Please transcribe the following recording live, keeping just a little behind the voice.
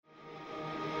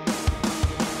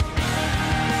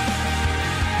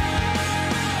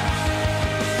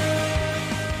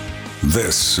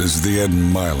This is the Ed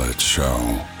Milet Show.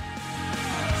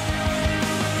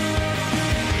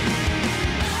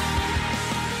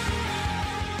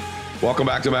 Welcome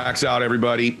back to Max Out,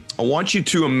 everybody. I want you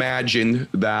to imagine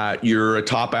that you're a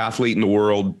top athlete in the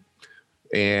world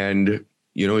and,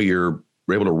 you know, you're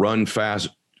able to run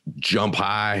fast, jump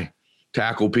high,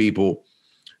 tackle people,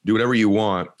 do whatever you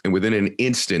want. And within an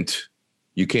instant,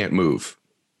 you can't move.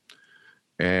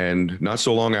 And not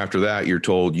so long after that, you're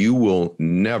told you will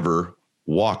never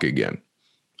walk again.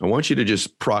 I want you to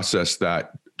just process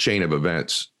that chain of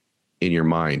events in your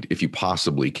mind, if you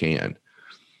possibly can.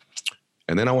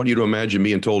 And then I want you to imagine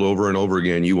being told over and over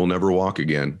again, you will never walk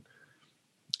again,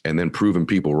 and then proving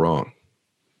people wrong.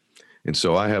 And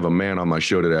so I have a man on my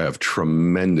show that I have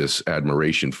tremendous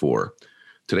admiration for.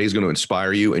 Today's going to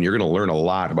inspire you, and you're going to learn a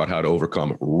lot about how to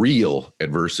overcome real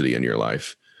adversity in your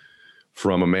life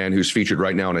from a man who's featured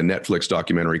right now in a Netflix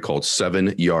documentary called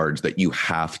 7 Yards that you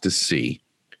have to see.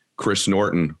 Chris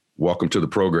Norton, welcome to the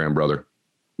program, brother.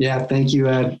 Yeah, thank you,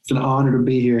 Ed. It's an honor to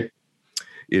be here.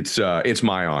 It's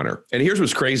my honor. And here's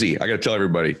what's crazy. I got to tell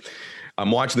everybody,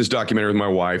 I'm watching this documentary with my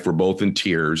wife. We're both in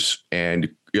tears, and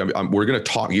we're going to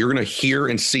talk. You're going to hear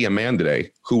and see a man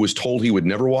today who was told he would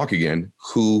never walk again,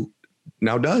 who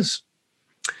now does.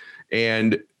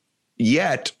 And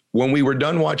yet, when we were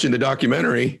done watching the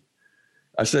documentary,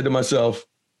 I said to myself,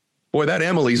 boy, that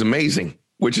Emily's amazing,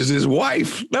 which is his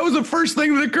wife. That was the first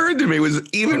thing that occurred to me, was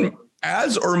even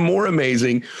as or more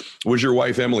amazing was your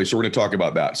wife, Emily. So we're going to talk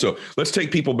about that. So let's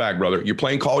take people back, brother. You're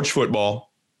playing college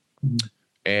football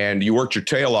and you worked your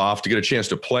tail off to get a chance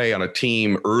to play on a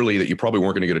team early that you probably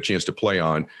weren't going to get a chance to play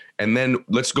on. And then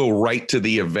let's go right to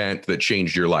the event that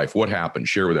changed your life. What happened?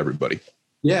 Share with everybody.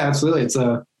 Yeah, absolutely. It's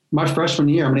my freshman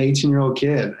year. I'm an 18-year-old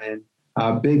kid, and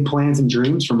big plans and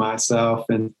dreams for myself.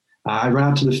 And I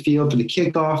run out to the field for the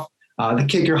kickoff. The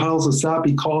kicker huddles us up.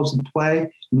 He calls the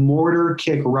play, mortar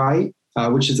kick right,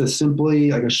 which is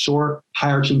simply like a short,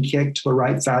 high-arching kick to the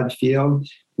right side of the field.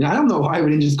 And I don't know why we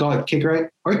didn't just call it kick right.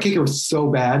 Our kicker was so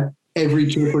bad. Every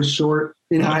kick was short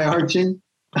and high-arching.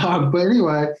 But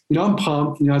anyway, I'm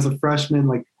pumped. As a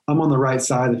freshman, I'm on the right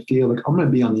side of the field. I'm going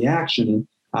to be on the action. And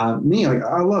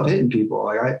I love hitting people.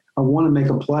 I want to make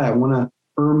a play. I want to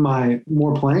earn my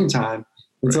more playing time.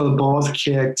 And so the ball's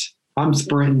kicked. I'm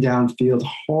sprinting downfield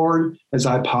hard as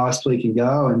I possibly can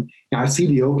go. And I see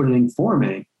the opening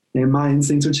forming. And my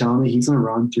instincts are telling me he's going to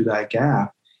run through that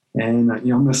gap. And, I'm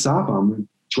going to stop him. I'm going to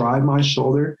drive my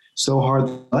shoulder so hard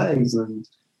the legs, and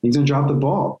he's going to drop the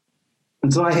ball.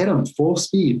 And so I hit him full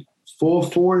speed, full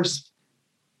force,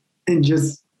 and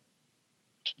just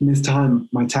mistime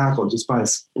my tackle just by a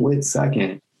split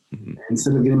second. Mm-hmm.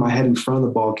 Instead of getting my head in front of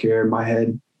the ball carrier, my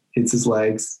head hits his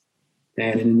legs.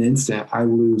 And in an instant, I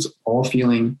lose all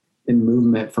feeling and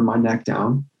movement from my neck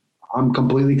down. I'm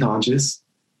completely conscious.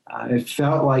 It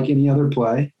felt like any other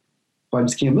play, but I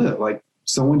just can't move. Like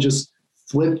someone just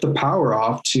flipped the power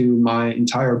off to my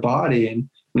entire body. And,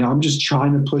 I'm just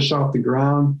trying to push off the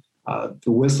ground.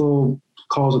 The whistle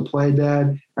calls a play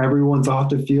dead. Everyone's off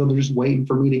the field. They're just waiting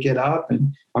for me to get up.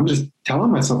 And I'm just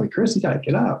telling myself, Chris, you got to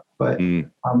get up. But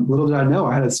little did I know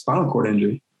I had a spinal cord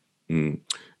injury.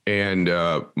 And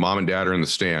mom and dad are in the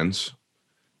stands.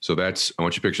 So I want you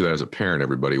to picture that as a parent,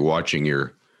 everybody, watching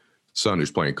your son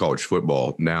who's playing college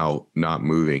football now not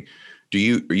moving.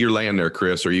 You're laying there,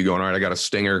 Chris, are you going, all right, I got a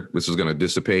stinger, this is going to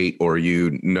dissipate? Or are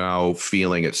you now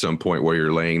feeling at some point where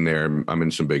you're laying there, I'm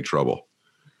in some big trouble?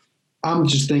 I'm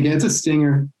just thinking it's a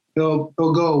stinger. It'll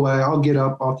go away. I'll get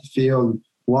up off the field and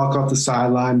walk off the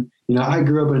sideline. I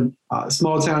grew up in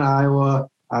small town Iowa.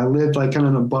 I lived kind of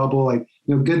in a bubble,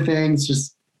 good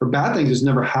things or bad things just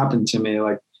never happened to me.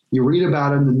 You read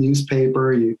about it in the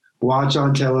newspaper, you watch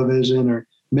on television, or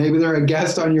maybe they're a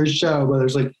guest on your show, but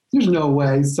there's no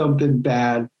way something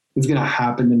bad is going to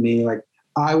happen to me.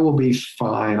 I will be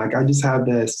fine. I just have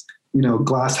this,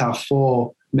 glass half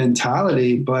full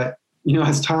mentality. But,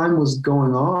 as time was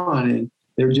going on and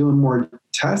they were doing more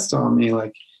tests on me,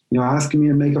 asking me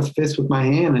to make a fist with my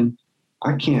hand, and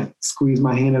I can't squeeze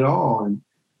my hand at all. And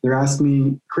they're asking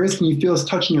me, Chris, can you feel us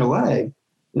touching your leg?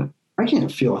 I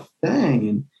can't feel a thing.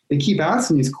 And they keep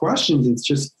asking these questions. It's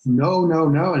just no.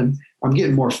 And I'm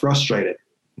getting more frustrated.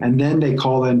 And then they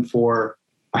call in for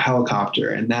a helicopter.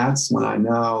 And that's when I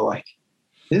know,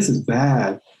 this is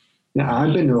bad.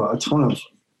 I've been to a ton of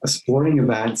sporting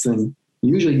events, and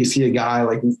usually you see a guy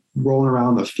rolling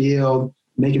around the field,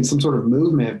 making some sort of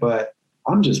movement, but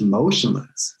I'm just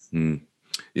motionless.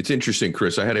 It's interesting,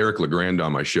 Chris. I had Eric LeGrand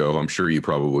on my show. I'm sure you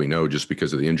probably know, just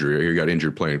because of the injury. He got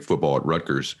injured playing football at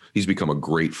Rutgers. He's become a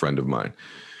great friend of mine.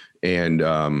 And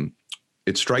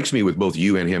it strikes me with both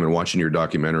you and him and watching your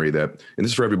documentary that, and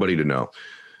this is for everybody to know,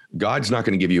 God's not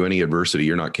going to give you any adversity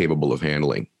you're not capable of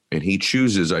handling. And he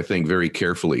chooses, I think, very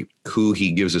carefully who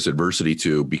he gives this adversity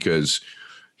to, because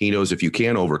he knows if you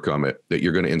can overcome it, that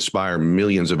you're going to inspire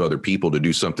millions of other people to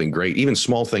do something great, even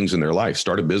small things in their life,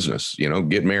 start a business,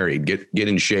 get married, get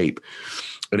in shape.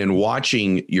 And in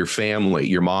watching your family,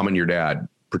 your mom and your dad,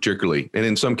 particularly, and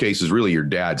in some cases, really your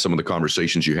dad, some of the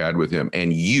conversations you had with him,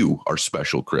 and you are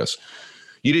special, Chris.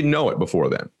 You didn't know it before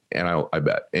then. And I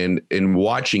bet. And in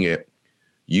watching it,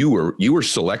 you were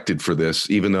selected for this,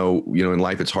 even though, in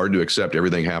life, it's hard to accept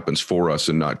everything happens for us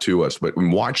and not to us. But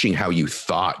in watching how you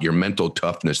thought, your mental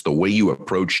toughness, the way you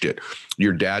approached it,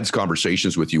 your dad's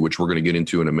conversations with you, which we're going to get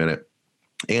into in a minute,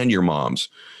 and your mom's,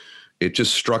 it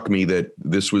just struck me that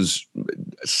this was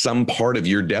some part of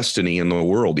your destiny in the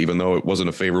world, even though it wasn't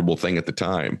a favorable thing at the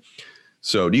time.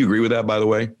 So do you agree with that, by the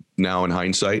way, now in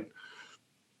hindsight?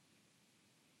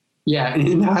 Yeah,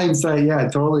 in hindsight, yeah, I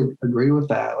totally agree with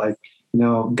that. Like,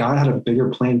 God had a bigger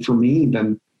plan for me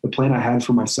than the plan I had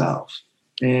for myself.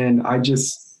 And I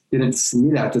just didn't see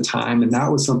it at the time. And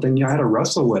that was something I had to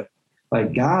wrestle with.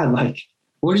 Like, God, like,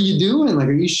 what are you doing? Like,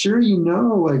 are you sure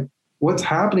like, what's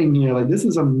happening here? Like, this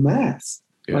is a mess.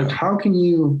 Yeah. Like, how can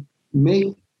you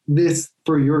make this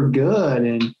for your good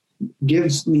and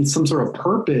gives me some sort of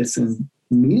purpose and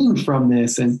meaning from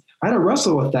this? And I had to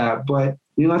wrestle with that. But,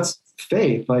 that's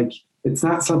faith. Like, it's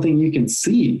not something you can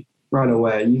see right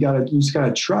away. You just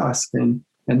gotta trust. And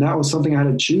that was something I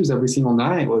had to choose every single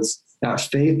night, was that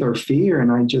faith or fear.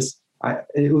 And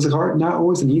it was not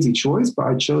always an easy choice, but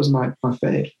I chose my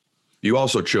faith. You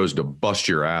also chose to bust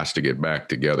your ass to get back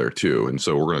together too. And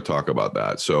so we're going to talk about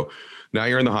that. So now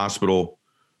you're in the hospital,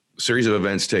 a series of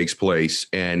events takes place,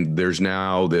 and there's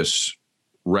now this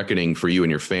reckoning for you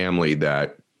and your family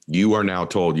that you are now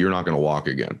told you're not going to walk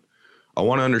again. I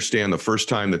want to understand the first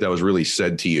time that was really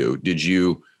said to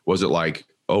you. Was it like,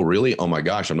 oh, really? Oh my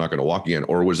gosh, I'm not going to walk again?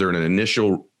 Or was there an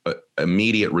initial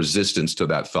immediate resistance to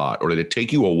that thought? Or did it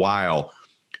take you a while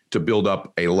to build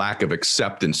up a lack of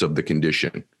acceptance of the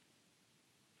condition?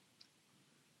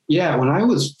 Yeah, when I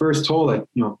was first told that,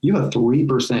 you have a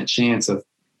 3% chance of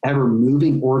ever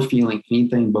moving or feeling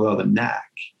anything below the neck.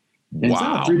 And It's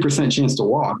not a 3% chance to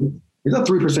walk. It's a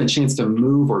 3% chance to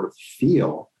move or to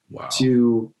feel,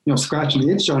 to, scratch an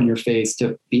itch on your face,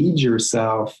 to feed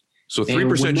yourself. So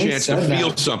 3% chance to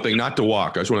feel something, not to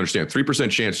walk. I just want to understand. 3%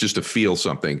 chance just to feel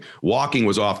something. Walking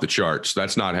was off the charts.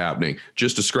 That's not happening.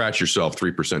 Just to scratch yourself,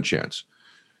 3% chance.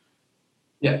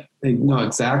 Yeah, no,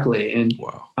 exactly. And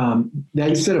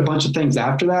they said a bunch of things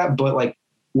after that, but like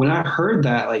when I heard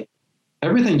that, like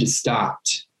everything just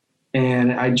stopped,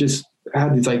 and I just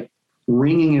had these like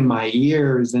ringing in my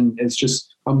ears, and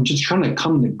I'm just trying to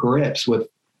come to grips with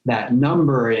that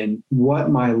number and what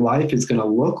my life is going to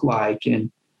look like.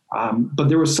 And but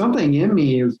there was something in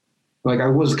me, like I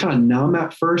was kind of numb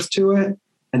at first to it,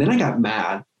 and then I got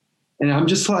mad, and I'm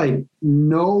just like,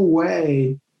 no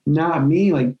way, not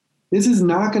me. Like, this is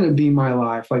not going to be my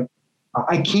life. Like,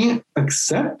 I can't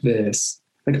accept this.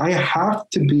 Like, I have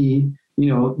to be,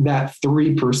 that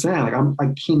 3%. Like,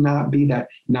 I cannot be that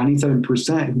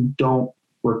 97% who don't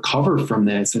recover from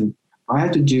this. And I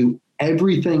have to do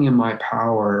everything in my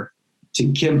power to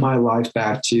get my life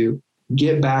back to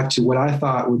what I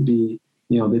thought would be,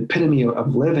 the epitome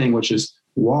of living, which is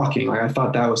walking. Like, I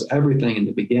thought that was everything in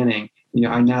the beginning.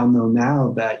 I now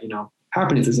know that,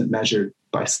 happiness isn't measured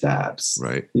by steps.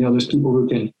 Right. There's people who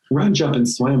can run, jump, and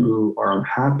swim who are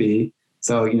unhappy.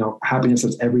 So, happiness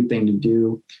has everything to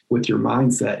do with your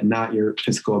mindset and not your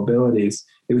physical abilities.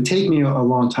 It would take me a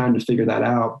long time to figure that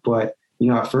out. But,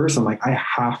 at first I'm like, I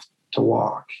have to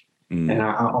walk. And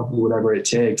I'll do whatever it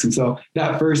takes. And so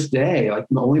that first day, like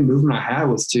the only movement I had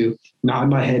was to nod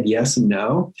my head yes and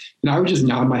no. And I would just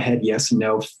nod my head yes and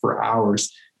no for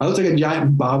hours. I looked like a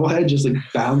giant bobblehead, just like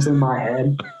bouncing my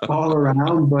head all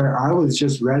around, but I was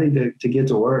just ready to get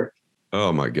to work.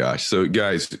 Oh my gosh. So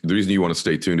guys, the reason you want to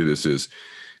stay tuned to this is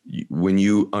when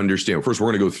you understand, first, we're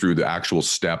going to go through the actual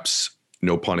steps,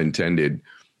 no pun intended,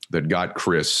 that got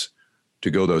Chris to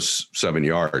go those 7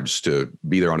 yards to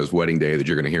be there on his wedding day that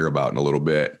you're going to hear about in a little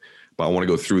bit. But I want to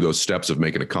go through those steps of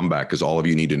making a comeback because all of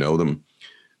you need to know them.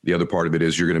 The other part of it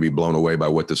is you're going to be blown away by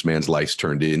what this man's life's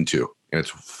turned into. And it's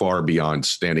far beyond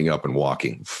standing up and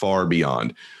walking, far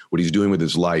beyond. What he's doing with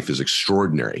his life is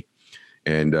extraordinary.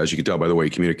 And as you can tell by the way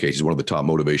he communicates, he's one of the top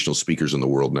motivational speakers in the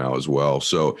world now as well.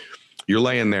 So you're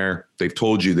laying there. They've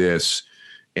told you this.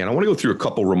 And I want to go through a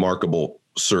couple remarkable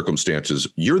circumstances.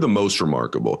 You're the most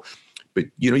remarkable. But,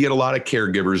 you had a lot of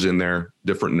caregivers in there,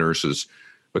 different nurses.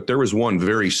 but there was one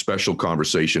very special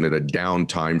conversation at a down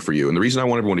time for you. And the reason I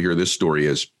want everyone to hear this story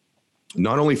is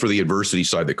not only for the adversity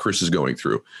side that Chris is going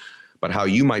through, but how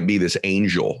you might be this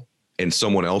angel in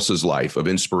someone else's life of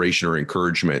inspiration or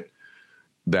encouragement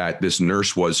that this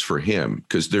nurse was for him.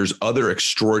 Because there's other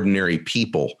extraordinary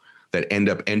people that end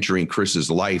up entering Chris's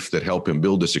life that help him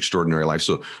build this extraordinary life.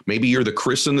 So maybe you're the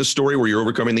Chris in this story where you're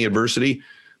overcoming the adversity,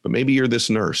 but maybe you're this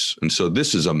nurse. And so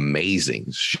this is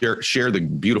amazing. Share the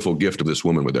beautiful gift of this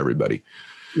woman with everybody.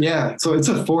 Yeah. So it's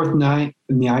a fourth night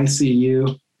in the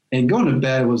ICU, and going to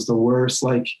bed was the worst.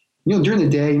 Like, during the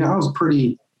day, I was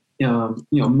pretty,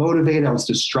 motivated. I was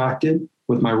distracted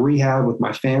with my rehab, with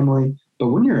my family. But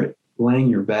when you're laying in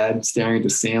your bed, staring at the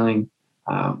ceiling,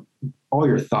 all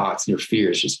your thoughts and your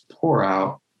fears just pour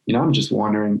out. I'm just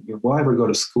wondering, will I ever go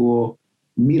to school,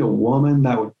 meet a woman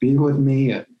that would be with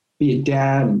me, be a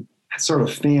dad and sort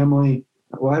of family?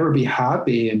 Will I ever be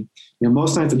happy? And,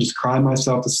 most nights I just cry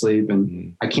myself to sleep,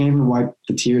 and I can't even wipe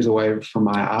the tears away from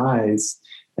my eyes.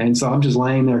 And so I'm just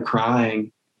laying there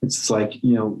crying. It's like,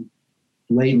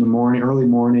 late in the morning, early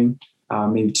morning,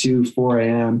 maybe 2, 4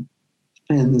 a.m.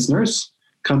 And this nurse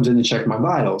comes in to check my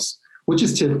vitals, which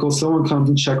is typical. Someone comes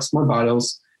and checks my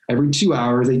vitals every 2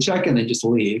 hours. They check and they just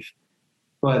leave.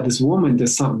 But this woman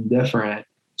does something different.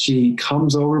 She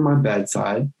comes over to my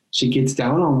bedside. She gets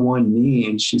down on one knee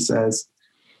and she says,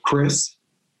 "Chris,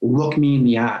 look me in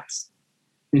the eyes."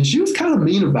 And she was kind of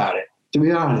mean about it, to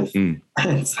be honest. And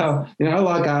so, I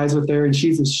lock eyes with her, and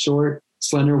she's a short,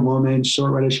 slender woman,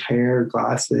 short reddish hair,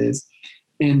 glasses.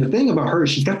 And the thing about her,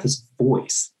 she's got this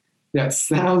voice that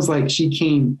sounds like she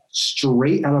came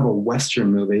straight out of a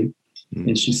Western movie.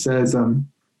 And she says,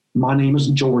 "My name is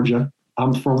Georgia.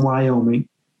 I'm from Wyoming.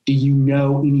 Do you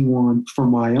know anyone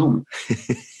from Wyoming?"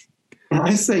 And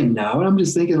I say no. And I'm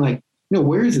just thinking, like,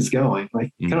 where is this going?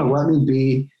 Like, kind of let me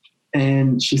be.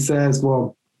 And she says,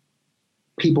 "Well,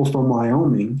 people from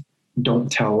Wyoming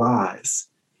don't tell lies.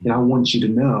 And I want you to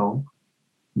know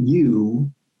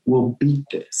you will beat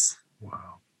this."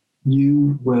 Wow.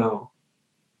 You will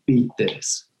beat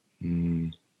this.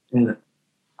 And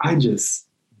I just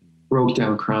broke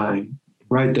down crying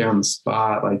right there on the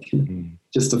spot. Like,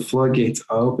 just the floodgates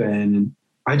open. And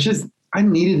I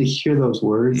needed to hear those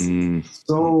words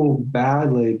so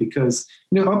badly, because,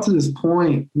 up to this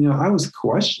point, I was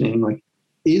questioning, like,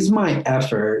 is my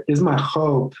effort, is my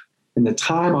hope, and the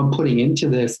time I'm putting into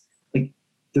this, like,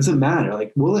 does it matter?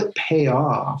 Like, will it pay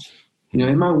off?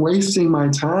 Am I wasting my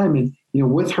time? And,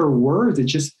 with her words, it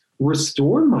just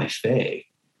restored my faith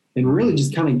and really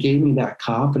just kind of gave me that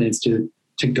confidence to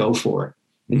go for it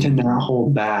and to not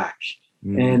hold back.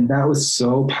 And that was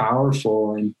so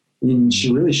powerful. And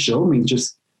she really showed me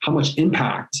just how much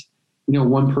impact,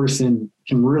 one person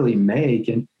can really make.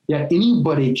 And yeah,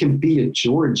 anybody can be a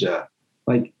Georgia,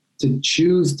 like, to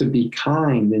choose to be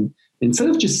kind. And instead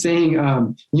of just saying,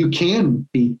 you can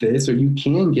beat this or you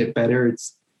can get better,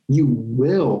 it's you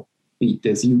will beat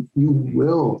this. You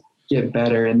will get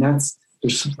better. And there's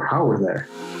some power there.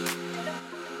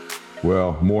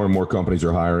 Well, more and more companies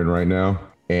are hiring right now.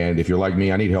 And if you're like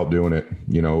me, I need help doing it.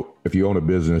 If you own a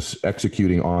business,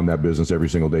 executing on that business every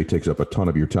single day takes up a ton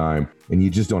of your time, and you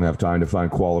just don't have time to find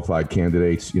qualified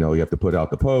candidates. You have to put out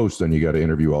the post, then you got to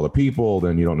interview all the people.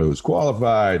 Then you don't know who's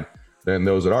qualified. Then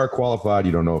those that are qualified,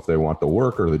 you don't know if they want the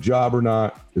work or the job or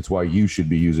not. It's why you should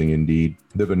be using Indeed.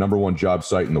 They're the #1 job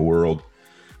site in the world.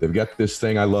 They've got this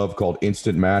thing I love called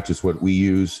Instant Match. It's what we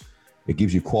use. It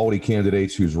gives you quality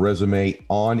candidates whose resume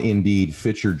on Indeed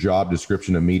fits your job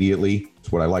description immediately.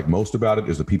 It's what I like most about it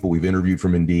is the people we've interviewed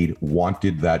from Indeed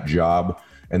wanted that job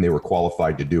and they were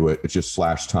qualified to do it. It's just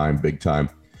slash time, big time.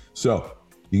 So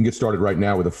you can get started right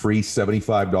now with a free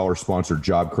 $75 sponsored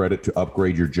job credit to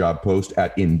upgrade your job post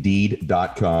at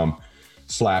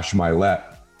Indeed.com/Milet.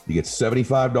 You get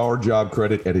 $75 job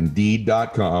credit at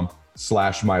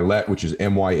Indeed.com/Milet, which is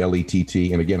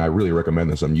MYLETT. And again, I really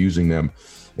recommend this. I'm using them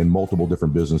in multiple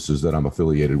different businesses that I'm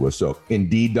affiliated with. So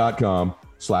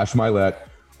Indeed.com/Milet.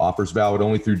 Offers valid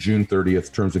only through June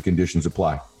 30th. Terms and conditions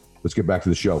apply. Let's get back to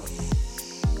the show.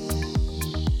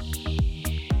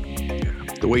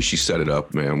 The way she set it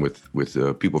up, man, with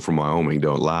people from Wyoming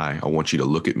don't lie. I want you to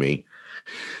look at me.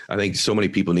 I think so many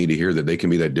people need to hear that they can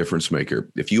be that difference maker.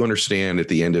 If you understand at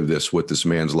the end of this what this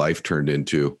man's life turned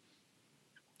into,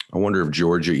 I wonder if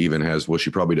Georgia even has, well, she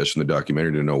probably does in the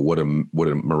documentary, to know what a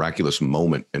miraculous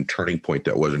moment and turning point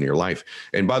that was in your life.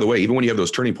 And by the way, even when you have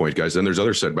those turning points, guys, then there's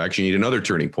other setbacks. You need another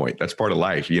turning point. That's part of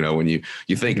life. When you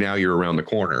think now you're around the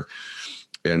corner.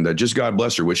 And just God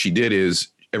bless her. What she did is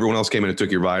everyone else came in and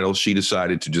took your vitals. She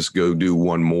decided to just go do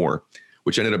one more.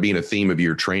 which ended up being a theme of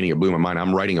your training. It blew my mind.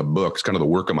 I'm writing a book. It's kind of the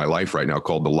work of my life right now,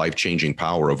 called The Life-Changing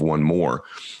Power of One More.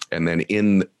 And then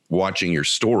in watching your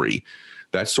story,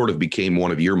 that sort of became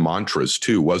one of your mantras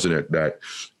too, wasn't it? That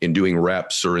in doing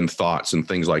reps or in thoughts and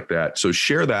things like that. So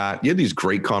share that. You had these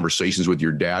great conversations with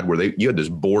your dad where you had this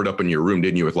board up in your room,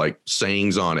 didn't you, with like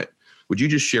sayings on it. Would you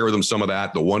just share with them some of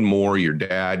that? The one more, your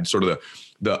dad, sort of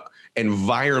the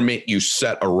environment you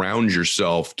set around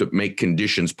yourself to make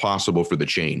conditions possible for the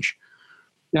change.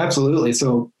 Absolutely.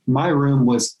 So my room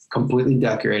was completely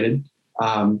decorated.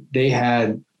 They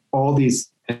had all these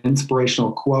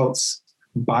inspirational quotes,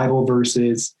 Bible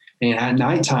verses, and at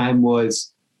nighttime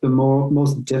was the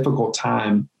most difficult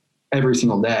time every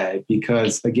single day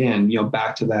because, again,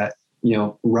 back to that,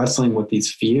 wrestling with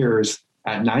these fears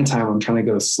at nighttime. I'm trying to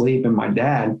go to sleep, and my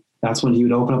dad, that's when he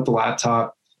would open up the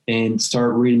laptop and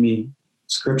start reading me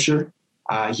scripture.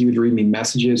 He would read me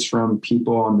messages from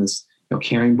people on this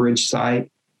Caring Bridge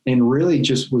site, and really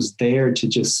just was there to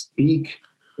just speak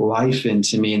life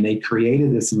into me. And they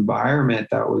created this environment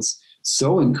that was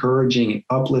so encouraging and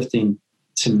uplifting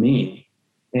to me.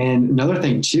 And another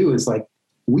thing too is like,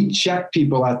 we check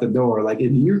people at the door. Like,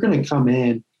 if you're going to come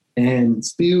in and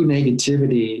spew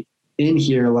negativity in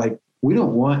here, like, we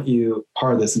don't want you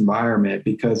part of this environment,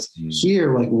 because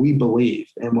here, like, we believe,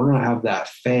 and we're going to have that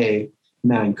faith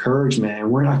and that encouragement, and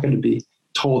we're not going to be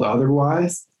told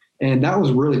otherwise. And that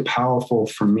was really powerful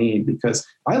for me, because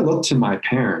I looked to my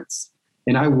parents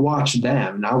and I watched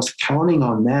them, and I was counting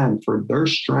on them for their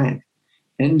strength.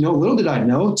 And little did I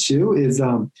know too is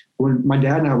when my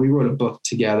dad and I, we wrote a book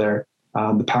together,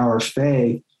 The Power of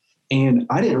Faith, and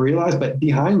I didn't realize, but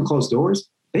behind closed doors,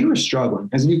 they were struggling.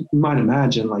 As you might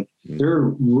imagine, like, they're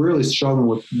really struggling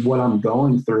with what I'm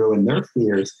going through and their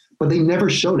fears, but they never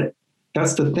showed it.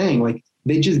 That's the thing. Like,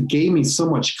 they just gave me so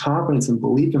much confidence and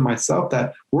belief in myself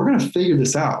that we're going to figure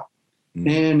this out.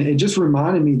 And it just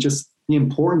reminded me just the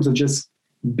importance of just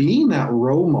being that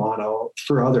role model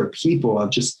for other people,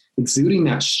 of just exuding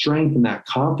that strength and that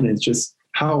confidence, just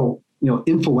how,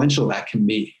 influential that can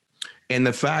be. And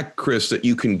the fact, Chris, that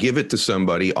you can give it to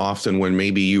somebody often when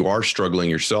maybe you are struggling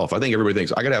yourself. I think everybody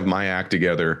thinks, I got to have my act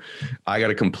together. I got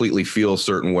to completely feel a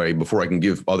certain way before I can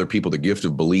give other people the gift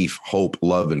of belief, hope,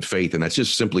 love, and faith. And that's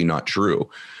just simply not true.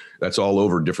 That's all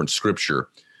over different scripture.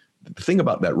 The thing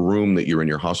about that room that you're in,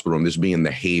 your hospital room, this being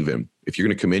the haven, if you're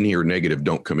going to come in here negative,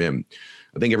 don't come in.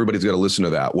 I think everybody's got to listen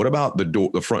to that. What about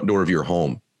the front door of your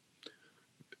home?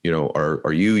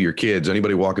 Are you, your kids,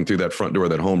 anybody walking through that front door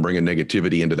of that home bringing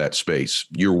negativity into that space?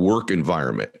 Your work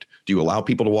environment, do you allow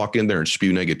people to walk in there and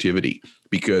spew negativity?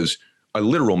 Because a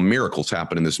literal miracles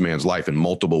happen in this man's life in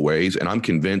multiple ways. And I'm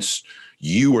convinced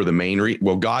you are the main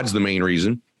reason. God's the main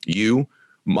reason. You,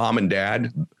 mom and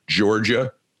dad,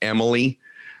 Georgia, Emily,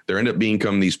 there end up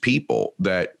becoming these people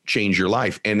that change your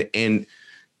life, and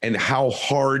how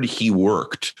hard he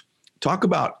worked. Talk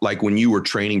about, like, when you were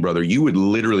training, brother, you would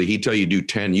literally, he'd tell you do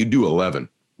 10, you'd do 11,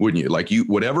 wouldn't you? Like,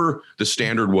 whatever the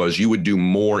standard was, you would do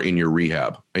more in your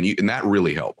rehab, and that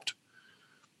really helped.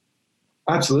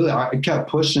 Absolutely. I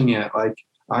kept pushing it. Like,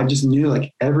 I just knew,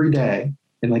 like, every day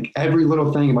and like every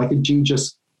little thing, if I could do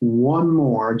just one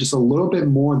more, just a little bit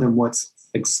more than what's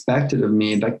expected of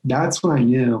me, like, that's when I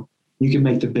knew you could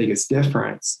make the biggest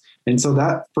difference. And so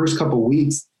that first couple of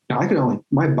weeks,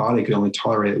 my body could only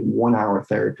tolerate 1 hour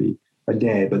therapy a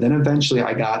day. But then eventually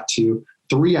I got to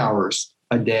 3 hours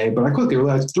a day, but I quickly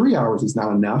realized 3 hours is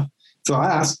not enough. So I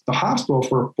asked the hospital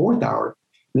for a fourth hour,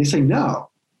 and they say no.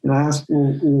 And I asked,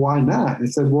 well, why not? They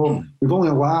said, well, we've only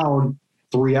allowed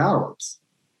 3 hours.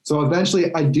 So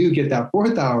eventually I do get that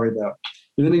fourth hour though.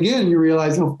 And then again, you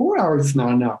realize, 4 hours is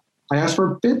not enough. I asked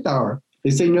for a fifth hour.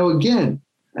 They say no again.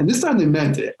 And this time they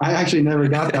meant it. I actually never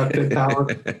got that fifth hour.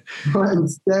 But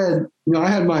instead, I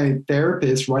had my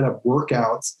therapist write up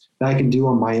workouts that I can do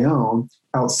on my own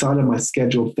outside of my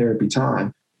scheduled therapy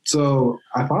time. So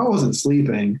if I wasn't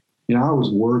sleeping, I was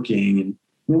working.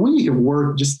 And when you can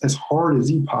work just as hard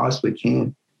as you possibly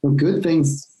can, good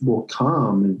things will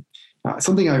come. And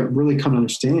something I really come to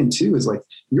understand too is, like,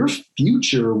 your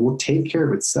future will take care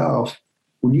of itself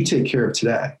when you take care of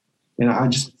today. And I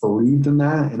just believed in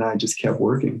that, and I just kept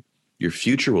working. Your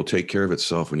future will take care of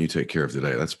itself when you take care of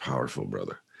today. That's powerful,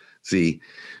 brother. See,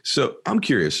 so I'm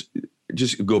curious,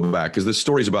 just go back, because this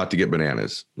story's about to get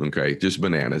bananas. Okay. Just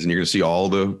bananas. And you're going to see all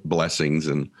the blessings.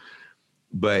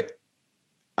 But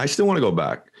I still want to go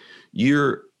back.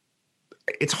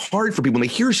 It's hard for people when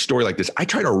they hear a story like this. I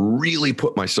try to really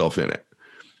put myself in it.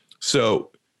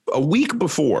 So a week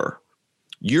before,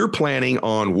 you're planning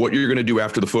on what you're going to do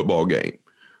after the football game,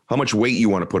 how much weight you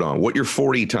want to put on, what your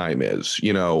 40 time is,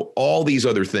 all these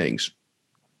other things.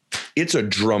 It's a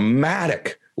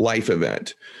dramatic life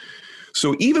event.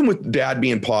 So even with dad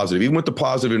being positive, even with the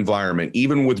positive environment,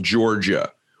 even with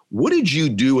Georgia, what did you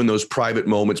do in those private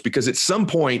moments? Because at some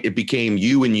point it became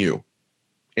you and you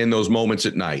in those moments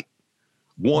at night.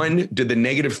 One, did the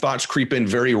negative thoughts creep in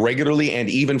very regularly and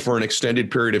even for an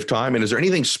extended period of time? And is there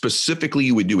anything specifically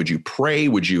you would do? Would you pray?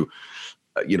 Would you,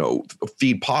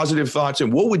 feed positive thoughts?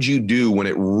 And what would you do when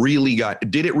did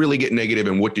it really get negative?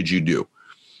 And what did you do?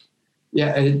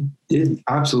 Yeah, it did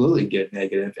absolutely get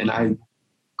negative. And I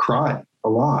cried a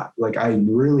lot. Like I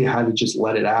really had to just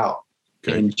let it out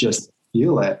and just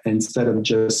feel it instead of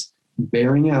just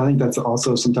bearing it. I think that's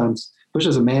also sometimes, especially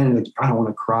as a man, like, I don't want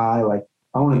to cry. Like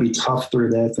I want to be tough through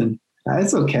this. And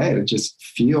it's okay to just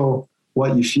feel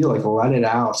what you feel, like let it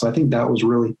out. So I think that was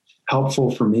really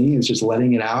helpful for me, is just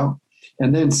letting it out.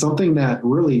 And then something that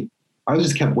really, I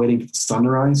just kept waiting for the sun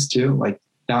to rise too. Like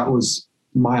that was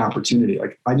my opportunity.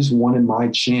 Like I just wanted my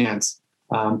chance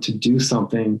to do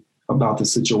something about the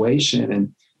situation.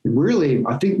 And really,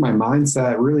 I think my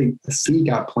mindset, really the seed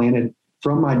got planted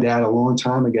from my dad a long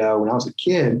time ago when I was a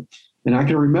kid. And I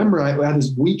can remember I had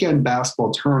this weekend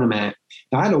basketball tournament.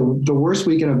 I had the worst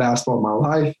weekend of basketball of my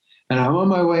life. And I'm on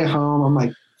my way home. I'm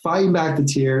like fighting back the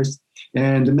tears.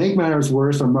 And to make matters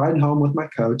worse, I'm riding home with my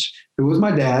coach, who was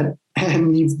my dad.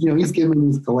 And he's giving me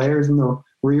these glares in the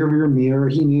rear mirror.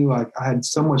 He knew I had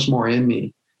so much more in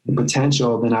me, the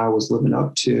potential, than I was living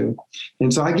up to.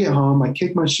 And so I get home, I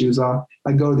kick my shoes off,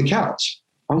 I go to the couch.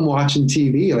 I'm watching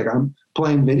TV, like I'm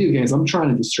playing video games. I'm trying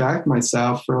to distract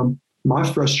myself from my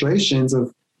frustrations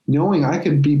of knowing I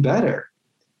could be better.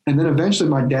 And then eventually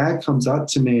my dad comes up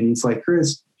to me and he's like,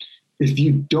 Chris, if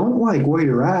you don't like where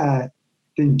you're at,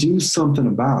 then do something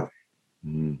about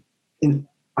it. And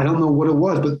I don't know what it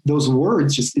was, but those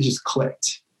words it just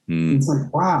clicked. It's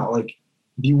like, wow, like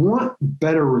if you want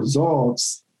better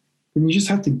results, then you just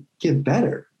have to get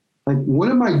better. Like, what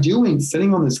am I doing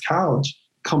sitting on this couch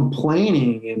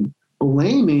complaining and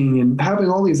blaming and having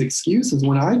all these excuses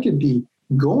when I could be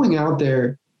going out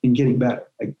there and getting better?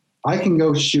 Like I can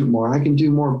go shoot more. I can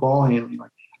do more ball handling.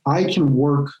 Like I can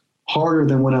work harder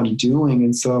than what I'm doing.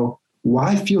 And so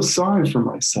why feel sorry for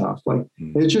myself? Like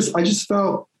I just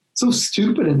felt so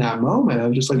stupid in that moment.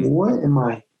 I'm just like, what am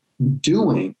I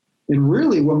doing? And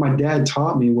really what my dad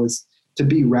taught me was to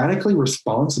be radically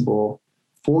responsible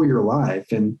for your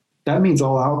life. And that means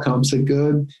all outcomes, the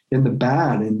good and the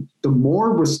bad. And the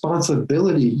more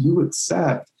responsibility you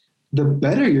accept, the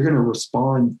better you're going to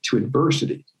respond to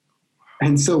adversity.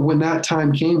 And so when that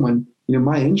time came, when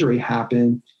my injury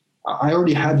happened, I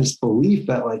already had this belief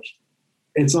that like,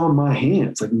 it's on my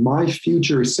hands. Like my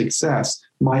future success,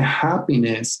 my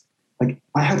happiness, like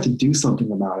I have to do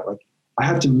something about it. Like I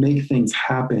have to make things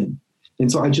happen.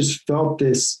 And so I just felt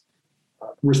this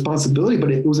responsibility,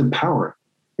 but it was empowering.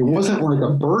 It wasn't like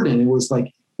a burden. It was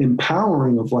like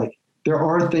empowering of like, there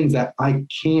are things that I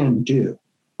can do.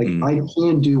 Like I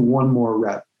can do one more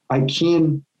rep. I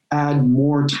can add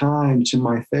more time to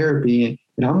my therapy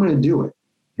and I'm going to do it.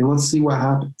 And let's see what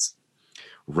happens.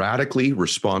 Radically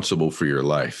responsible for your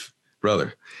life,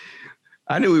 brother.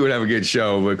 I knew we would have a good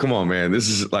show, but come on, man. This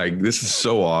is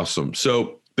so awesome.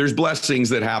 So there's blessings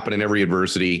that happen in every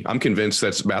adversity. I'm convinced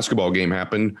that basketball game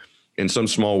happened in some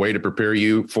small way to prepare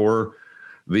you for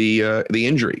the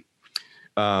injury.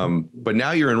 But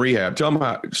now you're in rehab. Tell them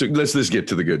how, so let's get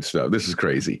to the good stuff. This is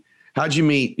crazy. How'd you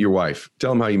meet your wife?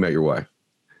 Tell them how you met your wife.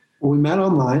 Well, we met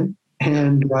online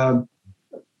and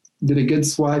did a good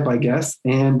swipe, I guess,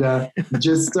 and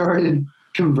just started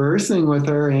conversing with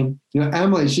her. And,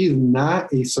 Emily, she's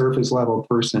not a surface level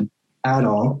person at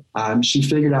all. She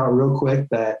figured out real quick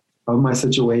that of my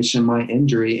situation, my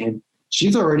injury, and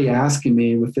she's already asking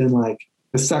me within like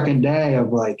the second day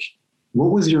of like,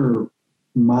 what was your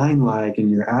mind like and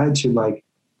your attitude like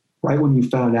right when you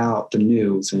found out the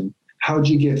news, and how'd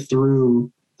you get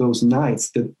through those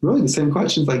nights? Really the same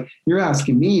questions like you're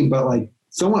asking me, but like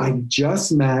someone I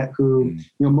just met who,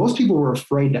 most people were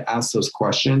afraid to ask those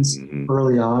questions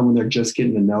early on when they're just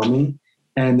getting to know me.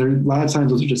 And there, a lot of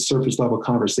times those are just surface level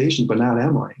conversations, but not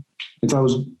Emily. And so I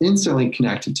was instantly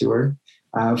connected to her,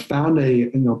 found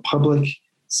a public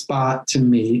spot to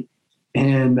meet.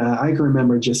 And I can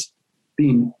remember just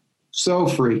being so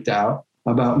freaked out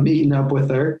about meeting up with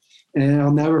her. And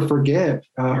I'll never forget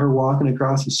her walking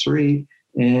across the street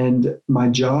and my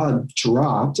jaw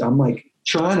dropped. I'm like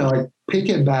trying to like pick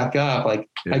it back up. Like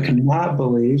I could not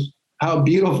believe how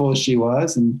beautiful she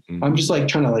was. And I'm just like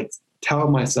trying to like tell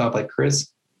myself like, Chris,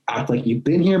 act like you've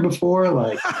been here before.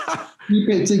 Like keep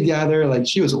it together. Like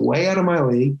she was way out of my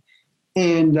league.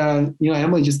 And,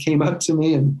 Emily just came up to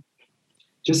me and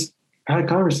just had a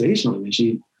conversation with me.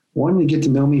 She wanting to get to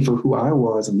know me for who I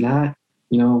was and not,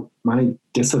 my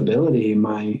disability,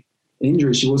 my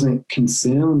injury. She wasn't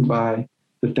consumed by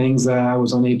the things that I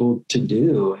was unable to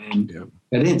do. And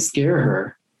that didn't scare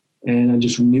her. And I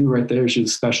just knew right there she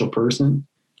was a special person.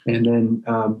 And then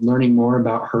learning more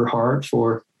about her heart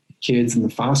for kids in the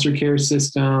foster care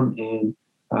system and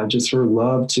just her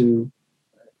love to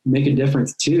make a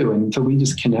difference too. And so we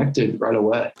just connected right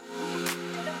away.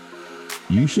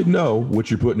 You should know what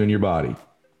you're putting in your body.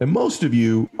 And most of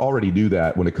you already do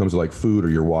that when it comes to like food or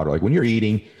your water. Like when you're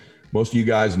eating, most of you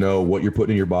guys know what you're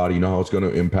putting in your body. You know how it's going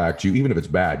to impact you. Even if it's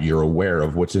bad, you're aware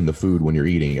of what's in the food when you're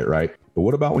eating it, right? But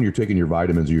what about when you're taking your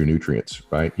vitamins or your nutrients,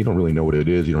 right? You don't really know what it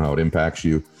is. You don't know how it impacts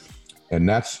you. And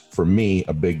that's, for me,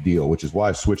 a big deal, which is why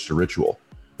I switched to Ritual.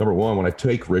 Number one, when I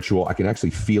take Ritual, I can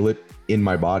actually feel it in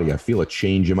my body. I feel a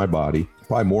change in my body.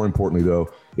 Probably more importantly, though,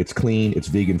 it's clean, it's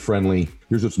vegan friendly.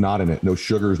 Here's what's not in it. No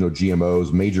sugars, no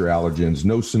GMOs, major allergens,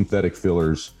 no synthetic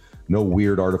fillers, no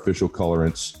weird artificial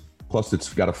colorants. Plus,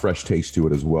 it's got a fresh taste to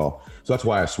it as well. So that's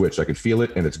why I switched. I can feel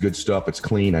it, and it's good stuff. It's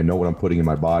clean. I know what I'm putting in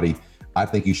my body. I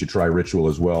think you should try Ritual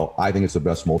as well. I think it's the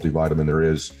best multivitamin there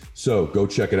is. So go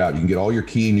check it out. You can get all your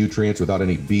key nutrients without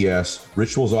any BS.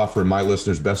 Ritual's offering my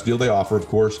listeners, best deal they offer, of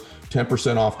course,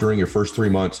 10% off during your first 3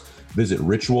 months. Visit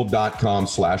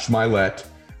ritual.com/Mylett.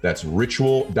 That's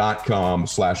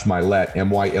ritual.com/Mylett,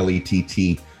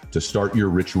 MYLETT, to start your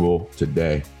Ritual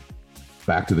today.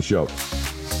 Back to the show.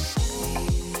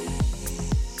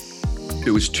 It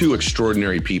was two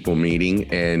extraordinary people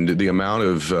meeting, and the amount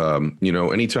of,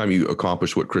 anytime you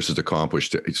accomplish what Chris has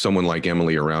accomplished, someone like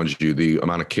Emily around you, the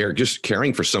amount of care, just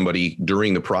caring for somebody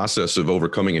during the process of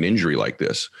overcoming an injury like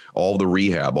this, all the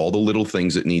rehab, all the little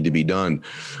things that need to be done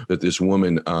that this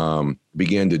woman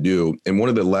began to do. And one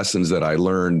of the lessons that I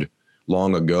learned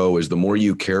long ago is the more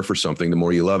you care for something, the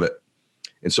more you love it.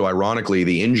 And so ironically,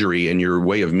 the injury and your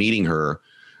way of meeting her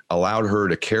allowed her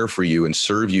to care for you and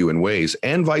serve you in ways,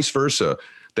 and vice versa,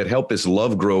 that helped this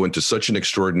love grow into such an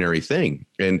extraordinary thing.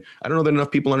 And I don't know that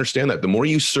enough people understand that. The more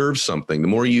you serve something, the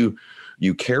more you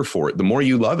care for it, the more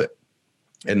you love it.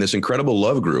 And this incredible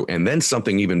love grew. And then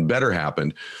something even better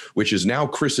happened, which is now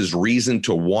Chris's reason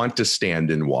to want to stand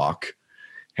and walk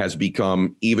has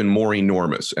become even more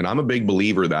enormous. And I'm a big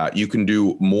believer that you can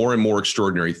do more and more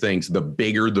extraordinary things, the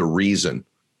bigger the reason.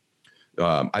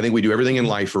 I think we do everything in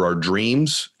life for our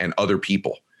dreams and other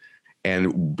people,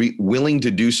 and be willing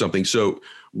to do something. So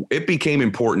it became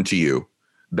important to you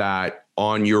that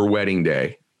on your wedding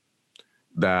day,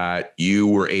 that you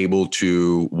were able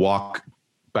to walk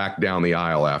back down the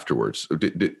aisle afterwards.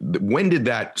 When did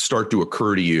that start to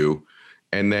occur to you?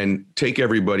 And then take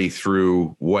everybody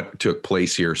through what took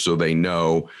place here so they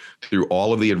know, through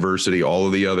all of the adversity, all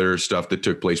of the other stuff that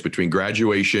took place between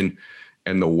graduation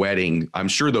and the wedding. I'm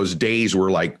sure those days were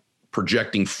like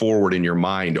projecting forward in your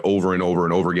mind over and over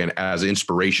and over again as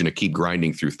inspiration to keep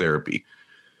grinding through therapy.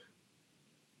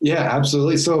 Yeah,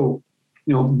 absolutely. So,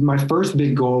 my first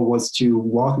big goal was to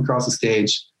walk across the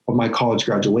stage of my college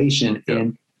graduation. Yeah.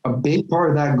 And a big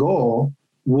part of that goal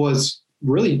was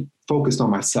really focused on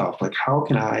myself. Like, how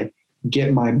can I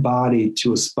get my body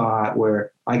to a spot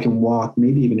where I can walk,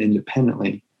 maybe even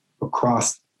independently,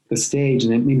 across the stage,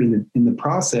 and then maybe in the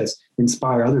process,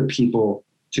 inspire other people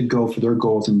to go for their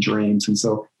goals and dreams. And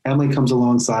so Emily comes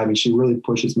alongside me. She really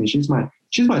pushes me. She's my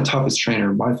toughest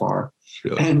trainer by far.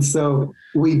 Really? And so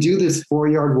we do this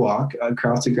 4-yard walk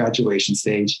across the graduation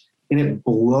stage, and it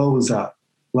blows up,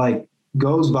 like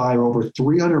goes viral. Over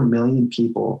 300 million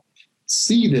people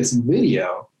see this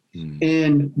video.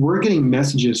 And we're getting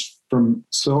messages from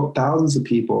thousands of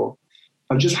people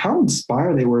of just how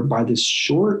inspired they were by this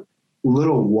short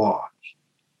little walk.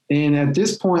 And at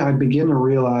this point, I begin to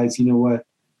realize,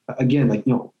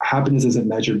 happiness isn't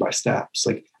measured by steps.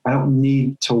 Like, I don't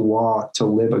need to walk to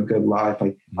live a good life.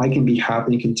 Like, I can be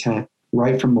happy and content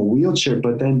right from a wheelchair.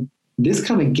 But then this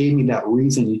kind of gave me that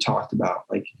reason you talked about.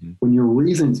 Like, when your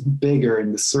reason's bigger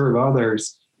and to serve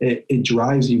others, it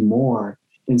drives you more.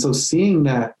 And so seeing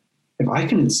that if I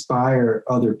can inspire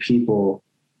other people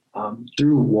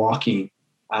through walking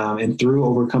and through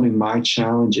overcoming my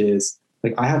challenges,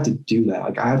 like, I have to do that.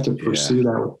 Like, I have to pursue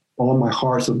that with all my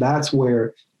heart. So that's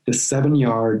where the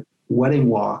 7-yard wedding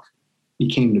walk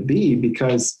became to be,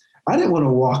 because I didn't want to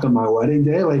walk on my wedding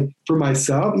day, like, for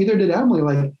myself. Either did Emily.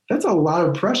 Like, that's a lot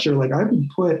of pressure. Like, I would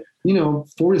put,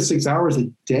 4 to 6 hours a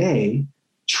day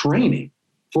training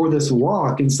for this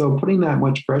walk. And so putting that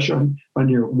much pressure on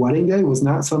your wedding day was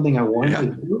not something I wanted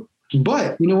to do.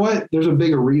 But you know what? There's a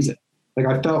bigger reason. Like,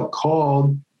 I felt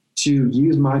called to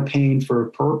use my pain for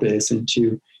a purpose and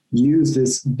to use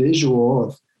this visual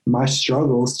of my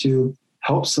struggles to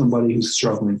help somebody who's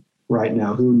struggling right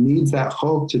now, who needs that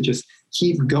hope to just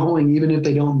keep going, even if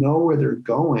they don't know where they're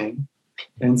going.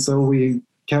 And so we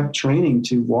kept training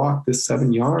to walk this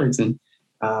 7 yards. And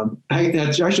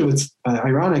that's actually what's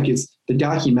ironic is the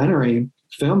documentary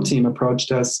film team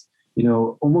approached us,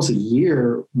 almost a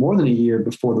year, more than a year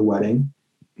before the wedding.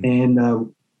 And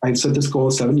I set this goal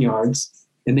of 7 yards,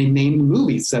 and they named the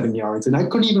movie 7 Yards. And I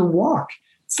couldn't even walk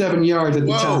 7 yards at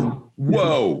the time.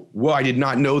 Whoa. I did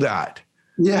not know that.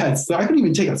 Yeah, so I couldn't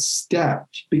even take a step,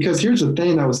 because here's the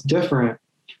thing that was different.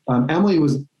 Emily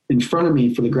was in front of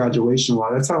me for the graduation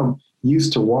walk. That's how I'm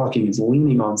used to walking, is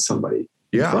leaning on somebody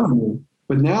in front of me.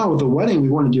 But now with the wedding, we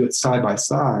want to do it side by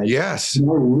side. Yes.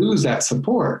 We'll lose that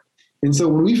support. And so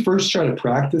when we first tried to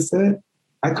practice it,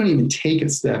 I couldn't even take a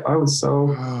step. I was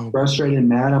so frustrated and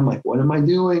mad. I'm like, what am I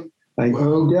doing? Like,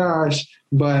 oh gosh.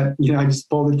 But, I just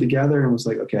pulled it together and was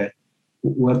like, okay,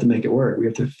 we'll have to make it work. We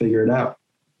have to figure it out.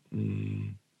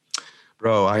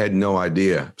 Bro, I had no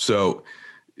idea. So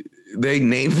they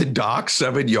named the doc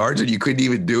 7 yards and you couldn't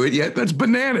even do it yet? That's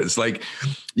bananas. Like,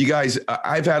 you guys,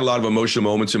 I've had a lot of emotional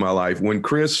moments in my life. When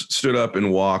Chris stood up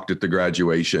and walked at the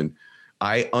graduation,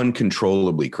 I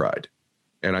uncontrollably cried.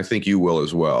 And I think you will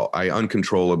as well. I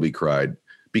uncontrollably cried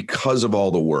because of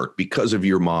all the work, because of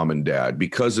your mom and dad,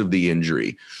 because of the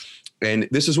injury. And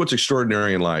this is what's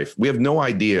extraordinary in life. We have no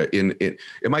idea. It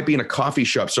might be in a coffee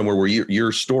shop somewhere where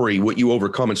your story, what you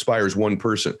overcome, inspires one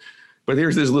person. But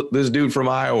here's this dude from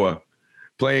Iowa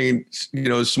playing,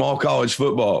 small college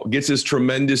football, gets this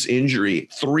tremendous injury.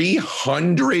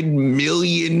 300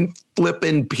 million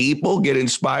flipping people get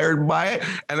inspired by it.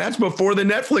 And that's before the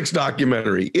Netflix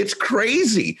documentary. It's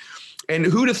crazy. And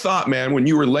who'd have thought, man, when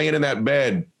you were laying in that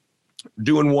bed,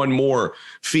 doing one more,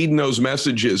 feeding those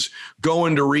messages,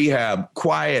 going to rehab,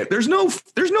 quiet. There's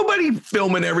nobody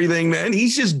filming everything, man.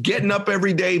 He's just getting up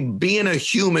every day, being a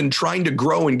human, trying to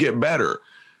grow and get better.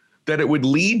 That it would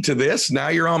lead to this. Now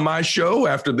you're on my show.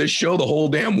 After this show, the whole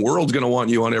damn world's going to want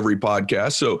you on every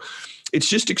podcast. So it's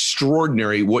just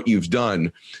extraordinary what you've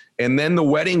done. And then the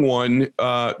wedding one,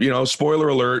 spoiler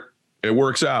alert, it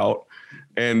works out.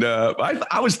 And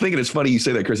I was thinking, it's funny you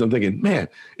say that, Chris. I'm thinking, man,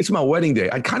 it's my wedding day.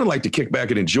 I'd kind of like to kick back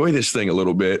and enjoy this thing a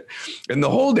little bit. And the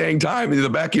whole dang time, in the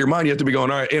back of your mind, you have to be going,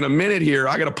 all right, in a minute here,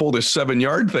 I got to pull this 7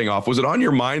 yard thing off. Was it on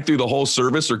your mind through the whole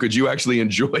service, or could you actually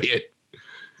enjoy it?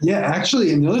 Yeah,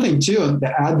 actually. And the other thing, too,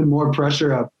 to add the more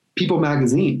pressure of People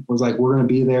Magazine was like, we're going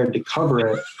to be there to cover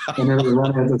it. And then we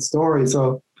run as a story.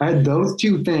 So I had those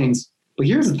two things. But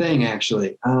here's the thing,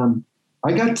 actually.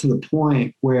 I got to the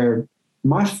point where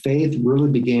my faith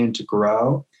really began to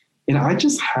grow. And I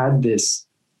just had this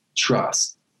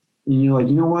trust. And you're like,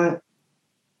 you know what?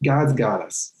 God's got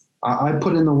us. I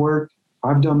put in the work.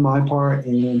 I've done my part.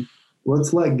 And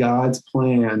let's let God's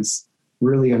plans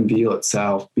really unveil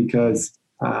itself, because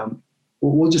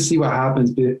we'll just see what happens.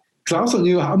 Because I also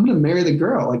knew I'm going to marry the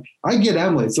girl. Like, I get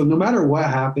Emily. So no matter what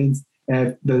happens,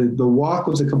 if the walk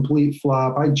was a complete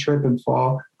flop, I'd trip and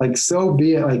fall. Like, so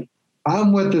be it. Like,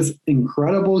 I'm with this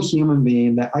incredible human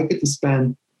being that I get to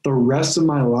spend the rest of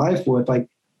my life with. Like,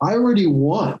 I already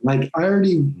won. Like, I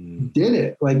already did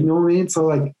it. Like, you know what I mean? So,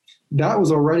 like, that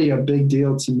was already a big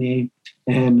deal to me.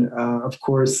 And, of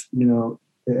course,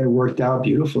 it worked out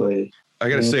beautifully. I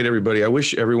got to say to everybody, I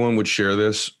wish everyone would share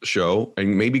this show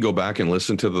and maybe go back and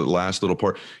listen to the last little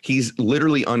part. He's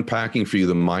literally unpacking for you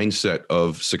the mindset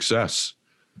of success,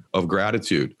 of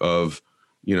gratitude, of,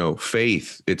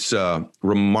 faith. It's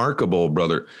remarkable,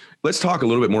 brother. Let's talk a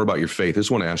little bit more about your faith. I just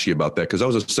want to ask you about that, because that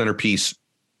was a centerpiece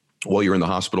while you were in the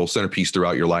hospital, centerpiece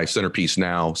throughout your life, centerpiece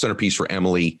now, centerpiece for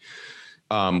Emily.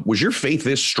 Was your faith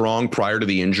this strong prior to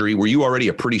the injury? Were you already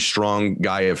a pretty strong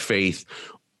guy of faith?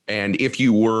 And if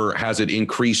you were, has it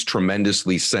increased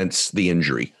tremendously since the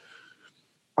injury?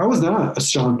 I was not a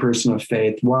strong person of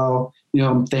faith. While,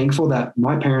 I'm thankful that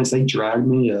my parents, they dragged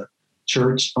me to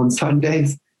church on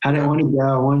Sundays. I didn't want to go.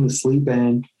 I wanted to sleep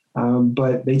in.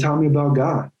 But they taught me about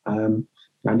God.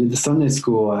 I did the Sunday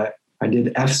school. I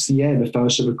did FCA, the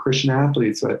Fellowship of Christian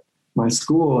Athletes, at my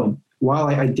school. And while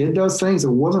I did those things, it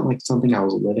wasn't like something I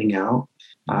was living out.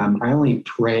 I only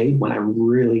prayed when I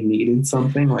really needed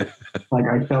something. Like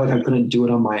I felt like I couldn't do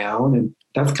it on my own. And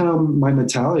that's kind of my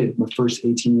mentality. My first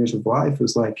 18 years of life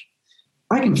was like,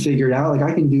 I can figure it out. Like,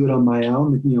 I can do it on my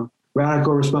own,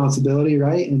 radical responsibility.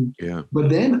 Right. And, but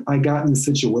then I got in a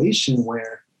situation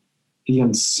where the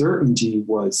uncertainty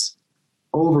was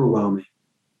overwhelming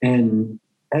and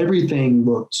everything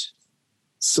looked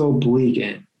so bleak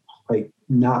and like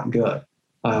not good.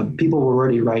 People were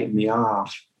already writing me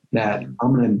off that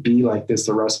I'm going to be like this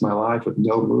the rest of my life with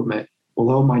no movement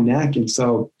below my neck. And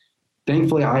so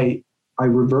thankfully I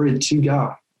reverted to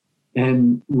God.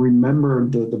 and remember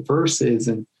the verses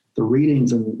and the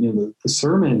readings and the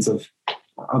sermons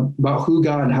about who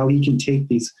God and how he can take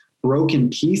these broken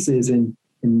pieces and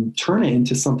turn it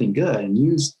into something good and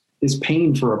use this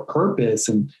pain for a purpose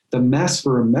and the mess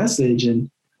for a message.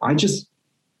 And I just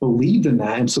believed in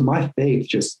that. And so my faith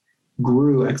just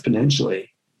grew exponentially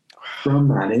from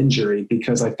that injury,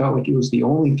 because I felt like it was the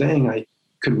only thing I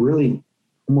could really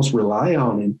almost rely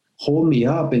on and hold me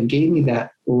up and gave me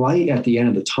that light at the end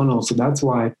of the tunnel. So that's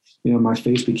why, my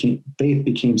faith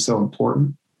became so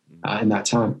important in that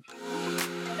time.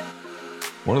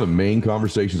 One of the main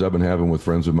conversations I've been having with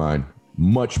friends of mine,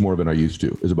 much more than I used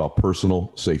to, is about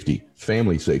personal safety,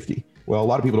 family safety. Well, a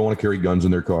lot of people don't want to carry guns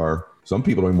in their car. Some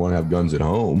people don't even want to have guns at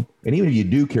home. And even if you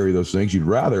do carry those things, you'd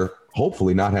rather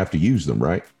hopefully not have to use them,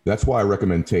 right? That's why I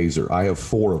recommend Taser. I have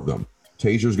 4 of them.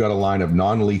 Taser's got a line of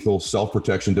non-lethal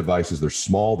self-protection devices. They're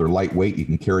small, they're lightweight. You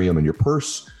can carry them in your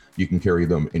purse. You can carry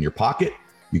them in your pocket.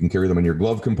 You can carry them in your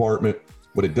glove compartment.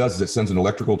 What it does is it sends an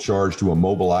electrical charge to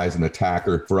immobilize an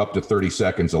attacker for up to 30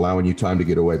 seconds, allowing you time to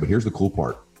get away. But here's the cool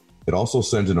part. It also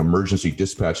sends an emergency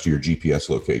dispatch to your GPS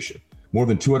location. More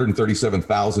than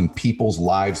 237,000 people's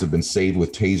lives have been saved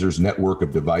with Taser's network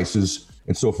of devices.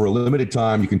 And so for a limited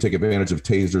time, you can take advantage of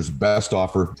Taser's best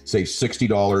offer. Save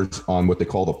 $60 on what they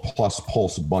call the Plus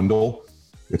Pulse bundle.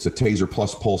 It's a Taser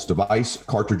Plus Pulse device,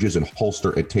 cartridges, and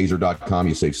holster at taser.com.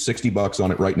 You save $60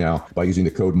 on it right now by using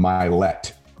the code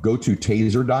MYLET. Go to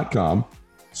taser.com,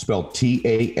 spelled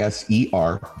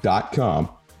TASER.com,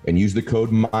 and use the code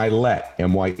MYLET,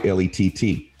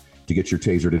 MYLETT, to get your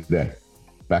Taser today.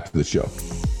 Back to the show.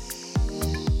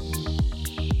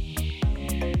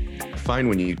 I find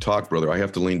when you talk, brother, I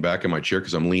have to lean back in my chair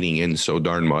because I'm leaning in so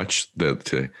darn much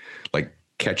to like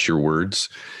catch your words.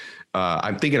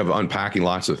 I'm thinking of unpacking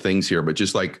lots of things here, but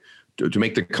just like to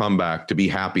make the comeback, to be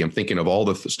happy, I'm thinking of all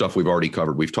the stuff we've already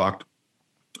covered. We've talked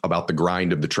about the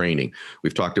grind of the training.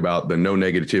 We've talked about the no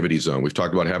negativity zone. We've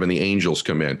talked about having the angels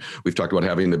come in. We've talked about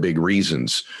having the big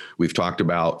reasons. We've talked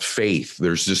about faith.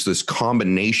 There's just this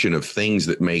combination of things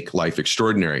that make life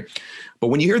extraordinary. But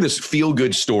when you hear this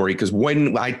feel-good story, because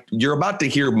you're about to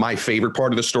hear my favorite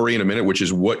part of the story in a minute, which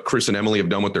is what Chris and Emily have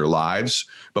done with their lives.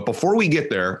 But before we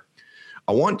get there,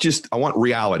 I want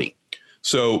reality.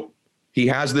 So he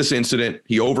has this incident.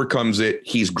 He overcomes it.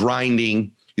 He's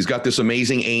grinding. He's got this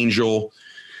amazing angel.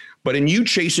 But in you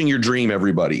chasing your dream,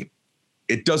 everybody,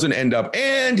 it doesn't end up,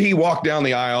 and he walked down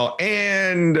the aisle,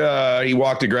 and he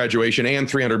walked to graduation, and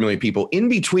 300 million people. In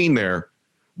between there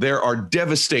are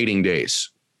devastating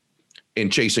days in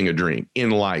chasing a dream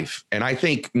in life. And I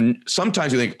think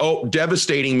sometimes you think, oh,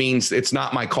 devastating means it's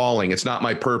not my calling. It's not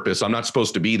my purpose. I'm not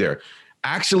supposed to be there.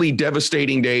 Actually,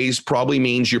 devastating days probably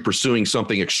means you're pursuing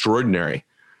something extraordinary.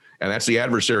 And that's the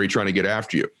adversary trying to get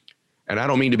after you. And I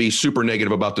don't mean to be super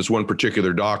negative about this one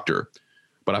particular doctor,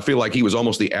 but I feel like he was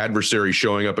almost the adversary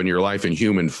showing up in your life in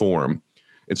human form.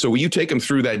 And so when you take him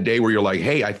through that day where you're like,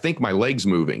 hey, I think my leg's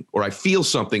moving, or I feel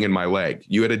something in my leg.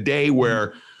 You had a day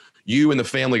where you and the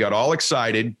family got all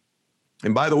excited.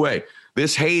 And by the way,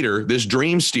 this hater, this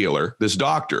dream stealer, this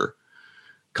doctor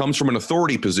comes from an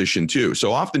authority position too.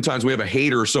 So oftentimes we have a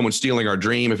hater or someone stealing our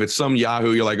dream. If it's some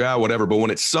Yahoo, you're like, whatever. But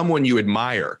when it's someone you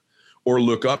admire or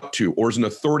look up to, or is an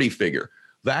authority figure,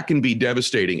 that can be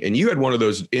devastating. And you had one of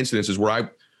those incidences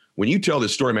where when you tell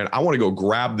this story, man, I want to go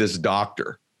grab this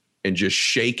doctor and just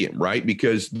shake him, right?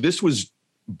 Because this was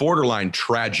borderline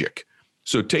tragic.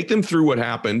 So take them through what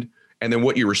happened and then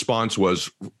what your response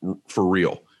was for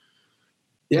real.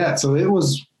 Yeah. So it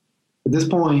was, at this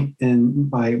point in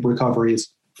my recovery is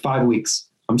 5 weeks.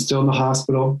 I'm still in the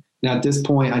hospital. Now at this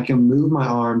point, I can move my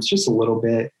arms just a little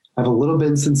bit. I have a little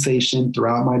bit of sensation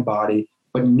throughout my body,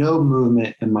 but no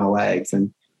movement in my legs.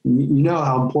 And you know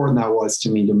how important that was to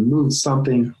me, to move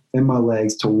something in my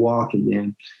legs, to walk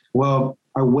again. Well,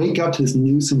 I wake up to this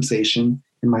new sensation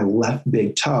in my left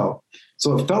big toe.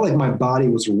 So it felt like my body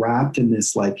was wrapped in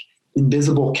this like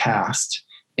invisible cast.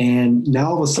 And now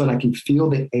all of a sudden I can feel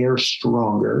the air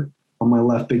stronger on my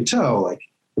left big toe. Like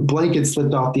the blanket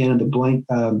slipped off the end of the blanket.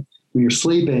 When you're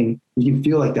sleeping, you can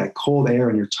feel like that cold air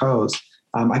in your toes.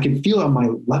 I can feel it on my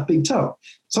left big toe.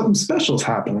 Something special is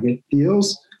happening. Like it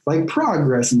feels like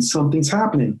progress and something's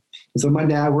happening. And so my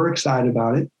dad, we're excited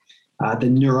about it. The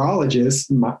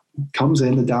neurologist comes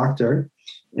in, the doctor,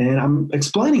 and I'm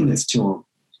explaining this to him.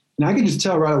 And I can just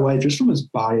tell right away, just from his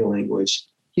body language,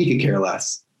 he could care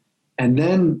less. And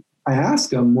then I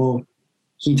ask him, well,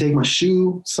 can you take my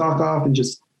shoe, sock off, and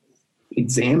just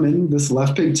examine this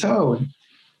left big toe? And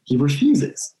he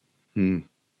refuses.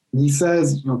 He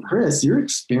says, Chris, you're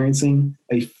experiencing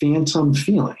a phantom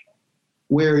feeling.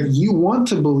 where you want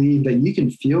to believe that you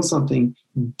can feel something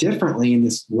differently in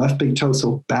this left big toe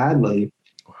so badly.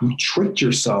 You tricked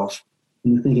yourself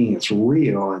into thinking it's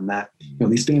real, and that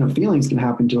these phantom feelings can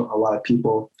happen to a lot of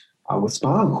people with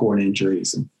spinal cord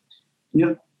injuries.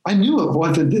 And I knew it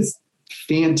wasn't this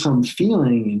phantom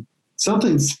feeling, and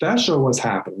something special was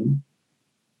happening.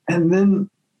 And then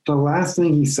the last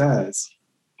thing he says,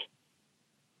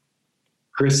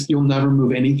 Chris, you'll never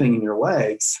move anything in your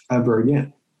legs ever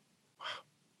again.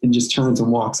 And just turns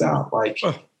and walks out like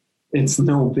it's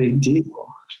no big deal.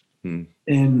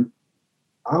 And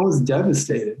I was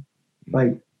devastated.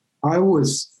 Like, I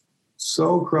was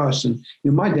so crushed. And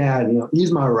my dad,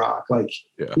 he's my rock. Like,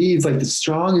 he's like the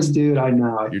strongest dude I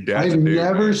know. I've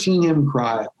never seen him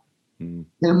cry in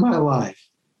my life.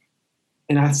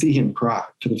 And I see him cry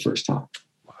for the first time.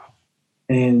 Wow.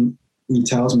 And he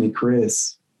tells me,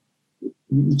 Chris,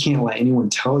 you can't let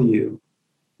anyone tell you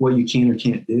what you can or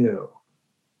can't do.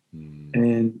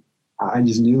 And I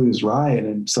just knew he was right.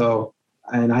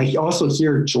 And I also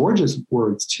hear George's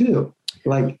words too,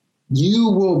 like, you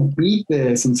will beat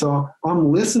this. And so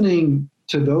I'm listening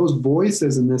to those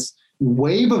voices, and this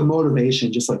wave of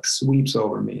motivation just like sweeps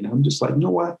over me. And I'm just like, you know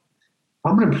what?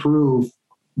 I'm going to prove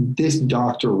this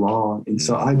doctor wrong. And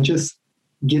so I just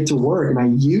get to work, and I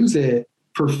use it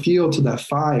for fuel to that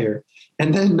fire.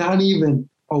 And then not even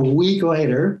a week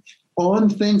later, on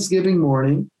Thanksgiving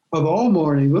morning of all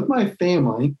mornings with my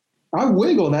family, I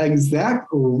wiggle that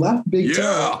exact left big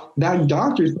toe. That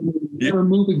doctor said never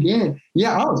move again.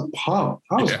 Yeah, I was pumped.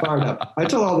 I was fired up. I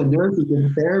told all the nurses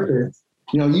and therapists,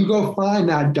 you go find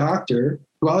that doctor,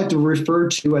 who I like to refer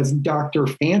to as Dr.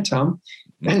 Phantom,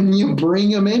 and you bring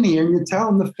him in here and you tell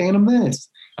him the phantom this.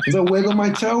 As I wiggle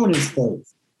my toe in his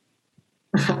face.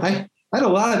 I had a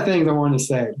lot of things I wanted to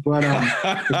say, but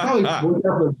it probably worked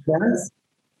out the best.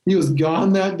 He was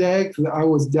gone that day because I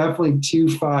was definitely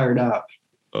too fired up.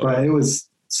 But it was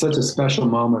such a special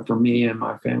moment for me and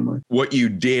my family. What you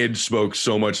did spoke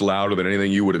so much louder than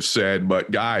anything you would have said.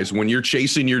 But guys, when you're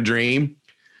chasing your dream,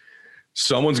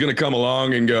 someone's going to come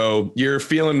along and go, you're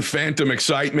feeling phantom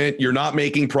excitement. You're not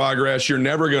making progress. You're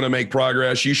never going to make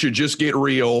progress. You should just get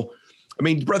real. I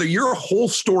mean, brother, your whole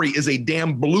story is a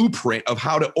damn blueprint of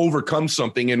how to overcome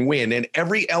something and win. And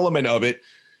every element of it,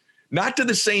 not to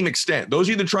the same extent. Those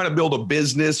of you that are trying to build a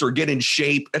business or get in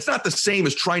shape, it's not the same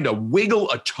as trying to wiggle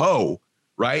a toe,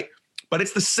 right? But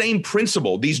it's the same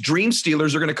principle. These dream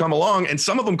stealers are going to come along, and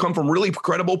some of them come from really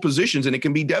credible positions, and it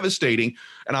can be devastating.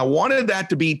 And I wanted that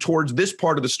to be towards this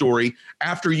part of the story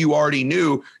after you already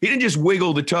knew he didn't just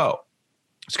wiggle the toe.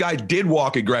 This guy did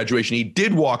walk at graduation. He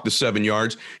did walk the 7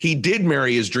 yards. He did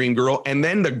marry his dream girl, and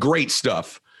then the great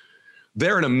stuff.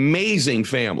 They're an amazing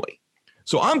family.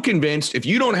 So I'm convinced if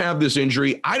you don't have this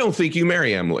injury, I don't think you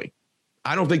marry Emily.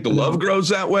 I don't think the love grows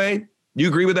that way. You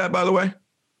agree with that, by the way?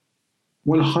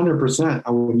 100%.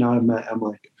 I would not have met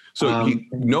Emily. So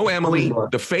no Emily,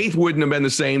 the faith wouldn't have been the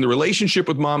same. The relationship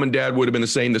with mom and dad would have been the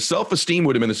same. The self-esteem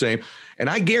would have been the same. And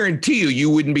I guarantee you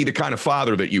wouldn't be the kind of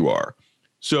father that you are.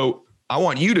 So I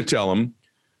want you to tell them,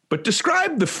 but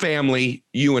describe the family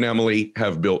you and Emily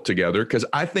have built together, because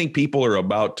I think people are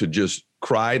about to just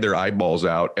cry their eyeballs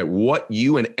out at what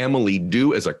you and Emily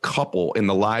do as a couple in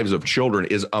the lives of children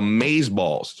is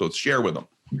amazeballs. So share with them.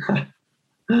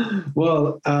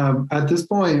 Well, at this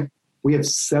point, we have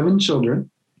 7 children,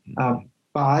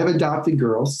 5 adopted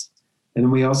girls, and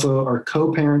then we also are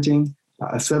co-parenting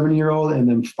a 7-year-old and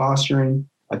then fostering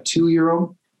a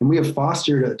 2-year-old. And we have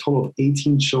fostered a total of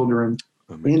 18 children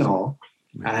in all.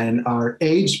 And our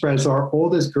age spread, so our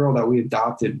oldest girl that we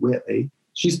adopted, Whitley,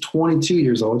 she's 22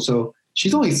 years old. So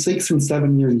she's only 6 and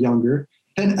 7 years younger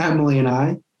than Emily and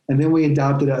I. And then we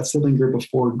adopted a sibling group of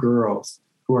 4 girls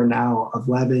who are now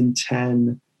 11,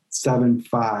 10, 7,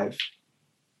 5.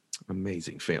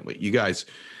 Amazing family. You guys,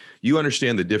 you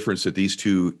understand the difference that these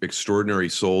 2 extraordinary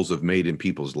souls have made in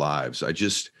people's lives.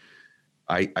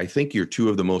 I think you're 2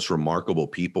 of the most remarkable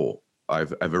people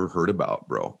I've ever heard about,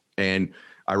 bro. And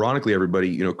ironically,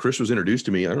 everybody, Chris was introduced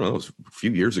to me, I don't know, it was a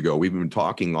few years ago. We've been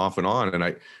talking off and on,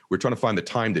 and we're trying to find the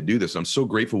time to do this. I'm so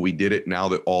grateful we did it now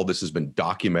that all this has been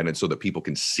documented so that people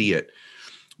can see it.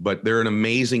 But they're an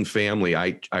amazing family.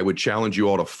 I would challenge you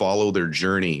all to follow their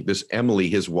journey. This Emily,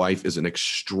 his wife, is an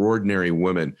extraordinary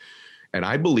woman. And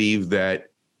I believe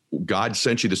that God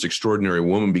sent you this extraordinary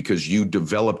woman because you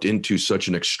developed into such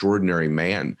an extraordinary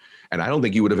man. And I don't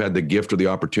think you would have had the gift or the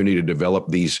opportunity to develop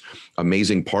these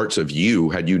amazing parts of you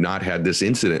had you not had this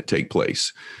incident take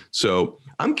place. So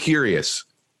I'm curious.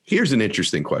 Here's an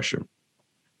interesting question.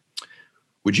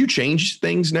 Would you change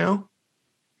things now?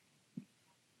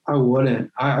 I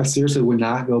wouldn't. I seriously would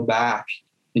not go back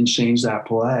and change that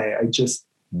play.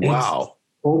 Wow.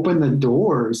 Opened the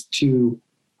doors to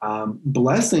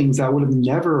blessings that would have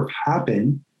never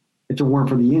happened if it weren't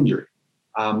for the injury.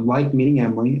 Like meeting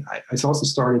Emily, I also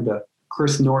started the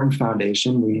Chris Norton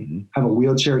Foundation. We have a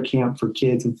wheelchair camp for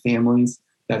kids and families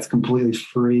that's completely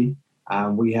free.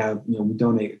 We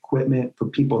donate equipment for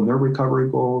people in their recovery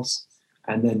goals.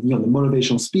 And then, the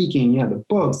motivational speaking, the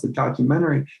books, the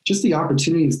documentary, just the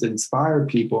opportunities to inspire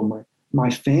people, my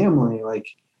family,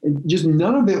 just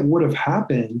none of it would have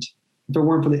happened if it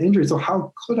weren't for the injury. So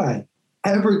how could I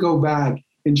ever go back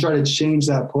and try to change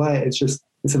that play?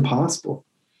 It's impossible.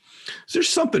 Is there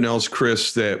something else,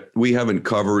 Chris, that we haven't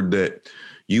covered that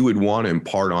you would want to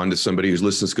impart on to somebody who's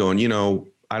listening, going,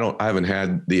 I haven't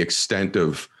had the extent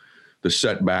of the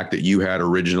setback that you had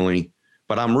originally,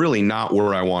 but I'm really not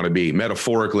where I want to be.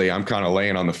 Metaphorically, I'm kind of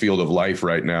laying on the field of life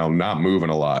right now, not moving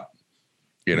a lot,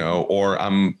 or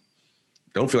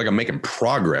don't feel like I'm making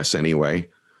progress anyway.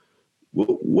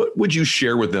 What would you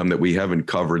share with them that we haven't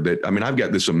covered? I've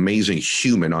got this amazing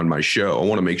human on my show. I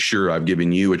want to make sure I've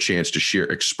given you a chance to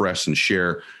express and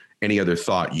share any other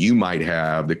thought you might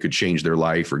have that could change their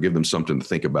life or give them something to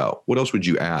think about. What else would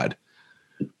you add?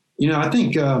 I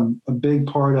think a big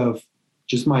part of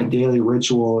just my daily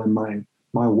ritual and my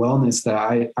wellness that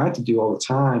I have to do all the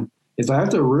time is I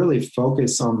have to really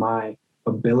focus on my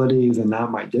abilities and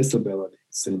not my disabilities,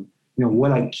 and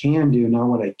what I can do, not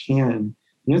what I can.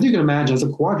 As you can imagine, as a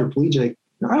quadriplegic,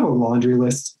 I have a laundry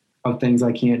list of things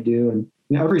I can't do, and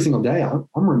every single day I'm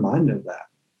reminded of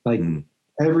that.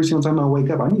 Every single time I wake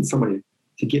up, I need somebody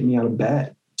to get me out of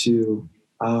bed, to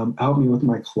help me with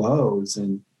my clothes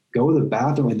and go to the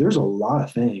bathroom. There's a lot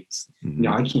of things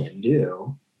I can't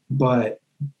do, but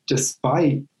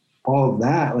despite all of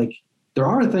that, there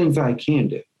are things that I can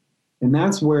do. And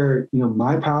that's where,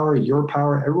 my power, your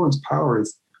power, everyone's power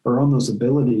are on those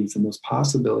abilities and those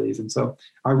possibilities. And so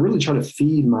I really try to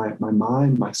feed my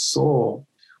mind, my soul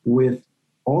with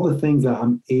all the things that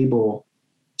I'm able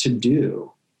to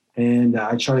do. And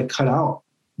I try to cut out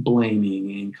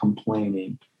blaming and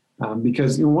complaining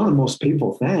because, one of the most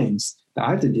painful things that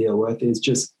I have to deal with is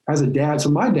just as a dad. So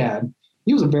my dad,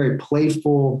 he was a very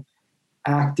playful,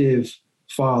 active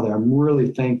father. I'm really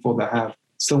thankful to have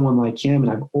someone like him.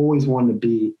 And I've always wanted to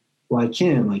be like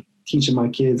him, teaching my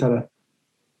kids how to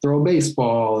throw a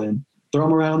baseball and throw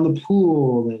them around the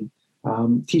pool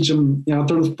and teach them,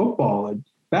 throw the football and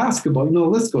basketball. The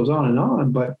list goes on and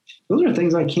on. But those are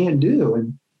things I can't do.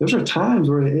 And those are times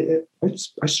where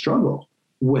I struggle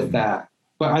with that.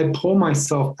 But I pull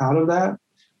myself out of that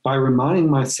by reminding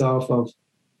myself of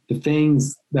the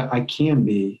things that I can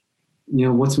be.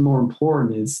 What's more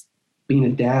important is being a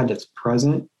dad that's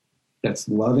present, that's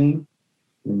loving,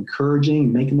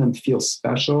 encouraging, making them feel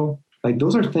special.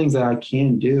 Those are things that I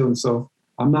can do. And so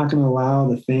I'm not going to allow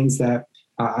the things that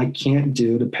I can't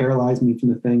do to paralyze me from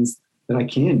the things that I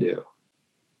can do.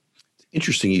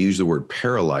 Interesting. You use the word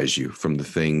paralyze you from the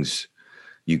things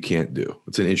you can't do.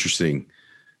 It's an interesting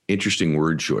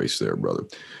word choice there, brother.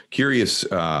 Curious.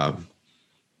 I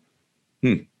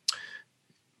think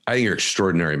you're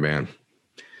extraordinary, man.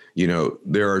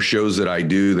 There are shows that I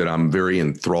do that I'm very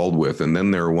enthralled with. And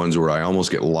then there are ones where I almost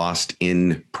get lost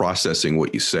in processing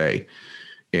what you say.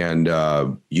 And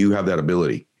you have that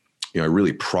ability. I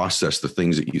really process the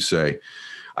things that you say.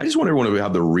 I just want everyone to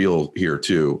have the real here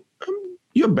too.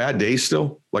 You have bad days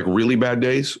still, like really bad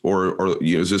days? Or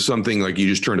is this something like you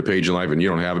just turn a page in life and you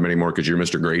don't have them anymore because you're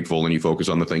Mr. Grateful and you focus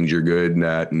on the things you're good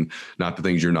at and not the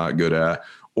things you're not good at?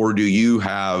 Or do you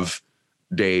have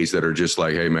days that are just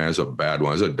like, hey man, it's a bad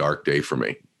one. It's a dark day for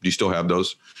me. Do you still have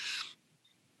those?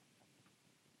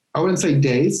 I wouldn't say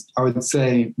days. I would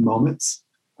say moments.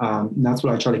 And that's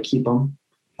what I try to keep them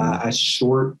as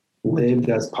short-lived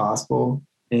as possible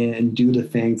and do the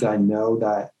things I know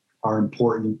that are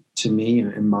important to me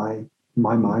and my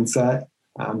mindset.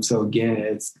 So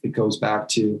again, it goes back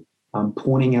to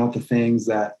pointing out the things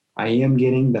that I am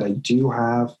getting, that I do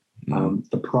have,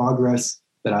 the progress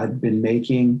that I've been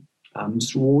making. I'm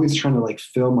just always trying to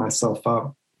fill myself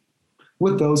up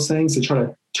with those things to try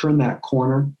to turn that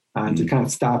corner to kind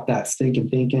of stop that stinking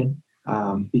thinking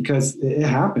because it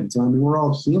happens. We're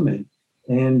all human,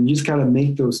 and you just got to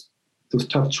make those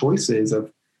tough choices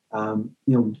of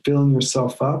filling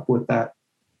yourself up with that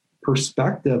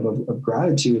perspective of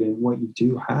gratitude and what you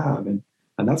do have, and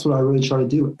that's what I really try to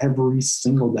do every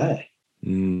single day.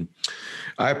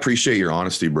 I appreciate your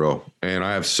honesty, bro. And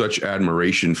I have such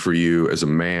admiration for you as a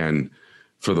man,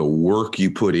 for the work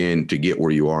you put in to get where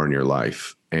you are in your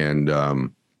life, and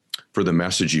for the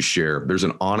message you share. There's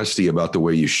an honesty about the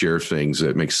way you share things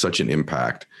that makes such an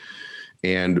impact.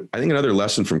 And I think another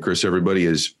lesson from Chris, everybody,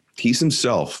 is He's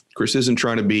himself. Chris isn't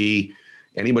trying to be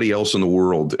anybody else in the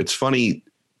world. It's funny.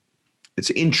 It's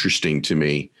interesting to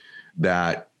me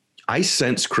that I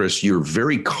sense, Chris, you're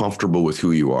very comfortable with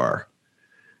who you are.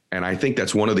 And I think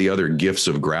that's one of the other gifts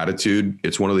of gratitude.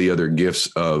 It's one of the other gifts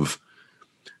of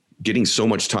getting so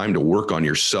much time to work on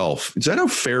yourself. Is that a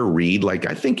fair read? Like,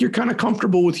 I think you're kind of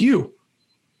comfortable with you.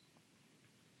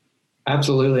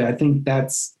 Absolutely. I think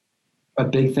that's a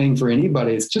big thing for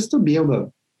anybody. It's just to be able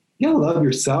to, you gotta love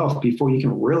yourself before you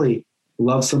can really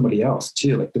love somebody else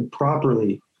too. Like, to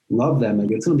properly love them.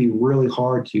 Like, it's going to be really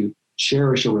hard to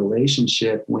cherish a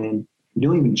relationship when you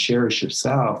don't even cherish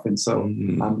yourself. And so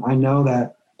I know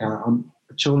that I'm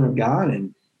a children of God,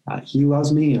 and he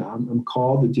loves me. I'm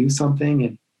called to do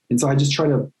something. And so I just try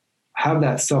to have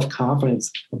that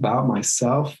self-confidence about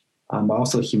myself, but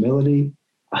also humility.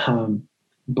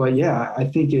 But yeah, I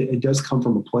think it does come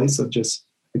from a place of just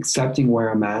accepting where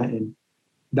I'm at. And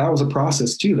that was a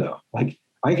process too, though. Like,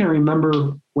 I can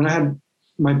remember when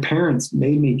my parents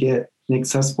made me get an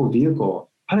accessible vehicle.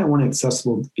 I didn't want an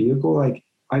accessible vehicle. Like,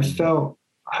 I felt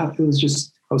I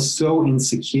was so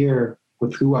insecure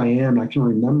with who I am. I can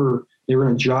remember they were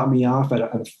going to drop me off at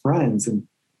a friend's and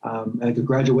at a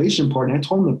graduation party. And I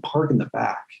told them to park in the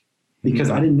back because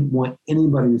I didn't want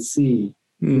anybody to see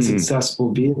this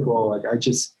accessible vehicle. Like, I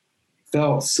just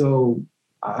felt so,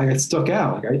 I stuck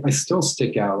out. Like, I still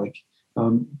stick out. Like,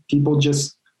 people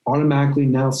just automatically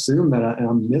now assume that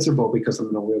I'm miserable because I'm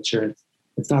in a wheelchair.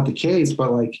 It's not the case,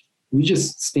 but like, we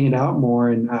just stand out more.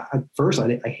 And at first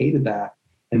I hated that.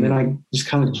 And then I just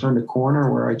kind of turned a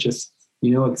corner where I just,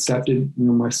 accepted,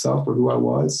 myself for who I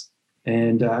was.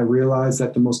 And I realized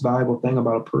that the most valuable thing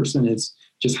about a person is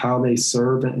just how they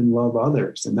serve and love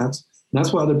others. And that's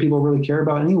what other people really care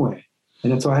about anyway.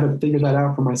 And so I had to figure that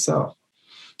out for myself.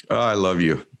 Oh, I love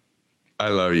you. I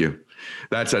love you.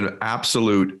 That's an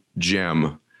absolute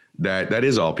gem. That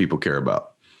is all people care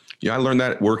about. I learned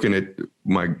that working at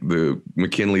the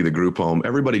McKinley, the group home.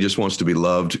 Everybody just wants to be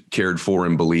loved, cared for,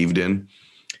 and believed in.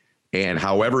 And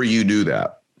however you do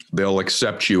that, they'll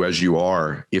accept you as you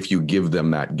are if you give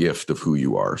them that gift of who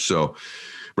you are. So,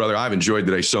 brother, I've enjoyed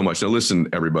today so much. Now, listen,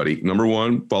 everybody. Number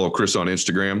one, follow Chris on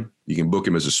Instagram. You can book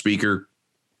him as a speaker.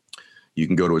 You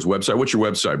can go to his website. What's your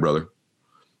website, brother?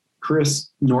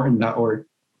 chrisnorton.org.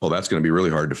 Well, that's going to be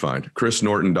really hard to find.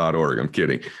 chrisnorton.org. I'm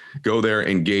kidding. Go there,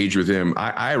 engage with him.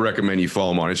 I recommend you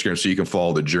follow him on Instagram so you can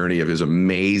follow the journey of his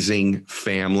amazing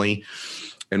family.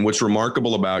 And what's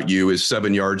remarkable about you is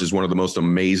 7 Yards is one of the most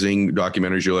amazing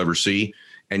documentaries you'll ever see.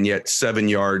 And yet 7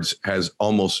 Yards has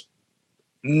almost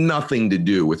nothing to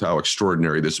do with how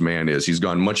extraordinary this man is. He's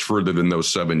gone much further than those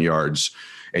 7 yards.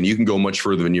 And you can go much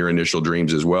further than your initial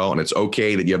dreams as well. And it's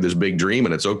okay that you have this big dream,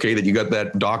 and it's okay that you got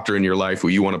that doctor in your life who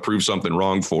you want to prove something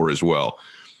wrong for as well.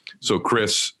 So,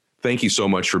 Chris, thank you so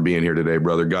much for being here today,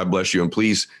 brother. God bless you. And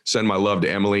please send my love to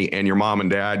Emily and your mom and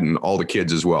dad and all the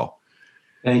kids as well.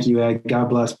 Thank you, Ed. God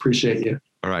bless. Appreciate you.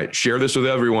 All right. Share this with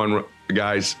everyone,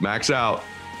 guys. Max out.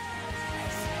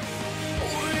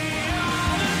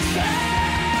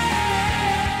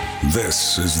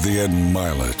 This is the Ed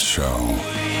Milet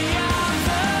Show.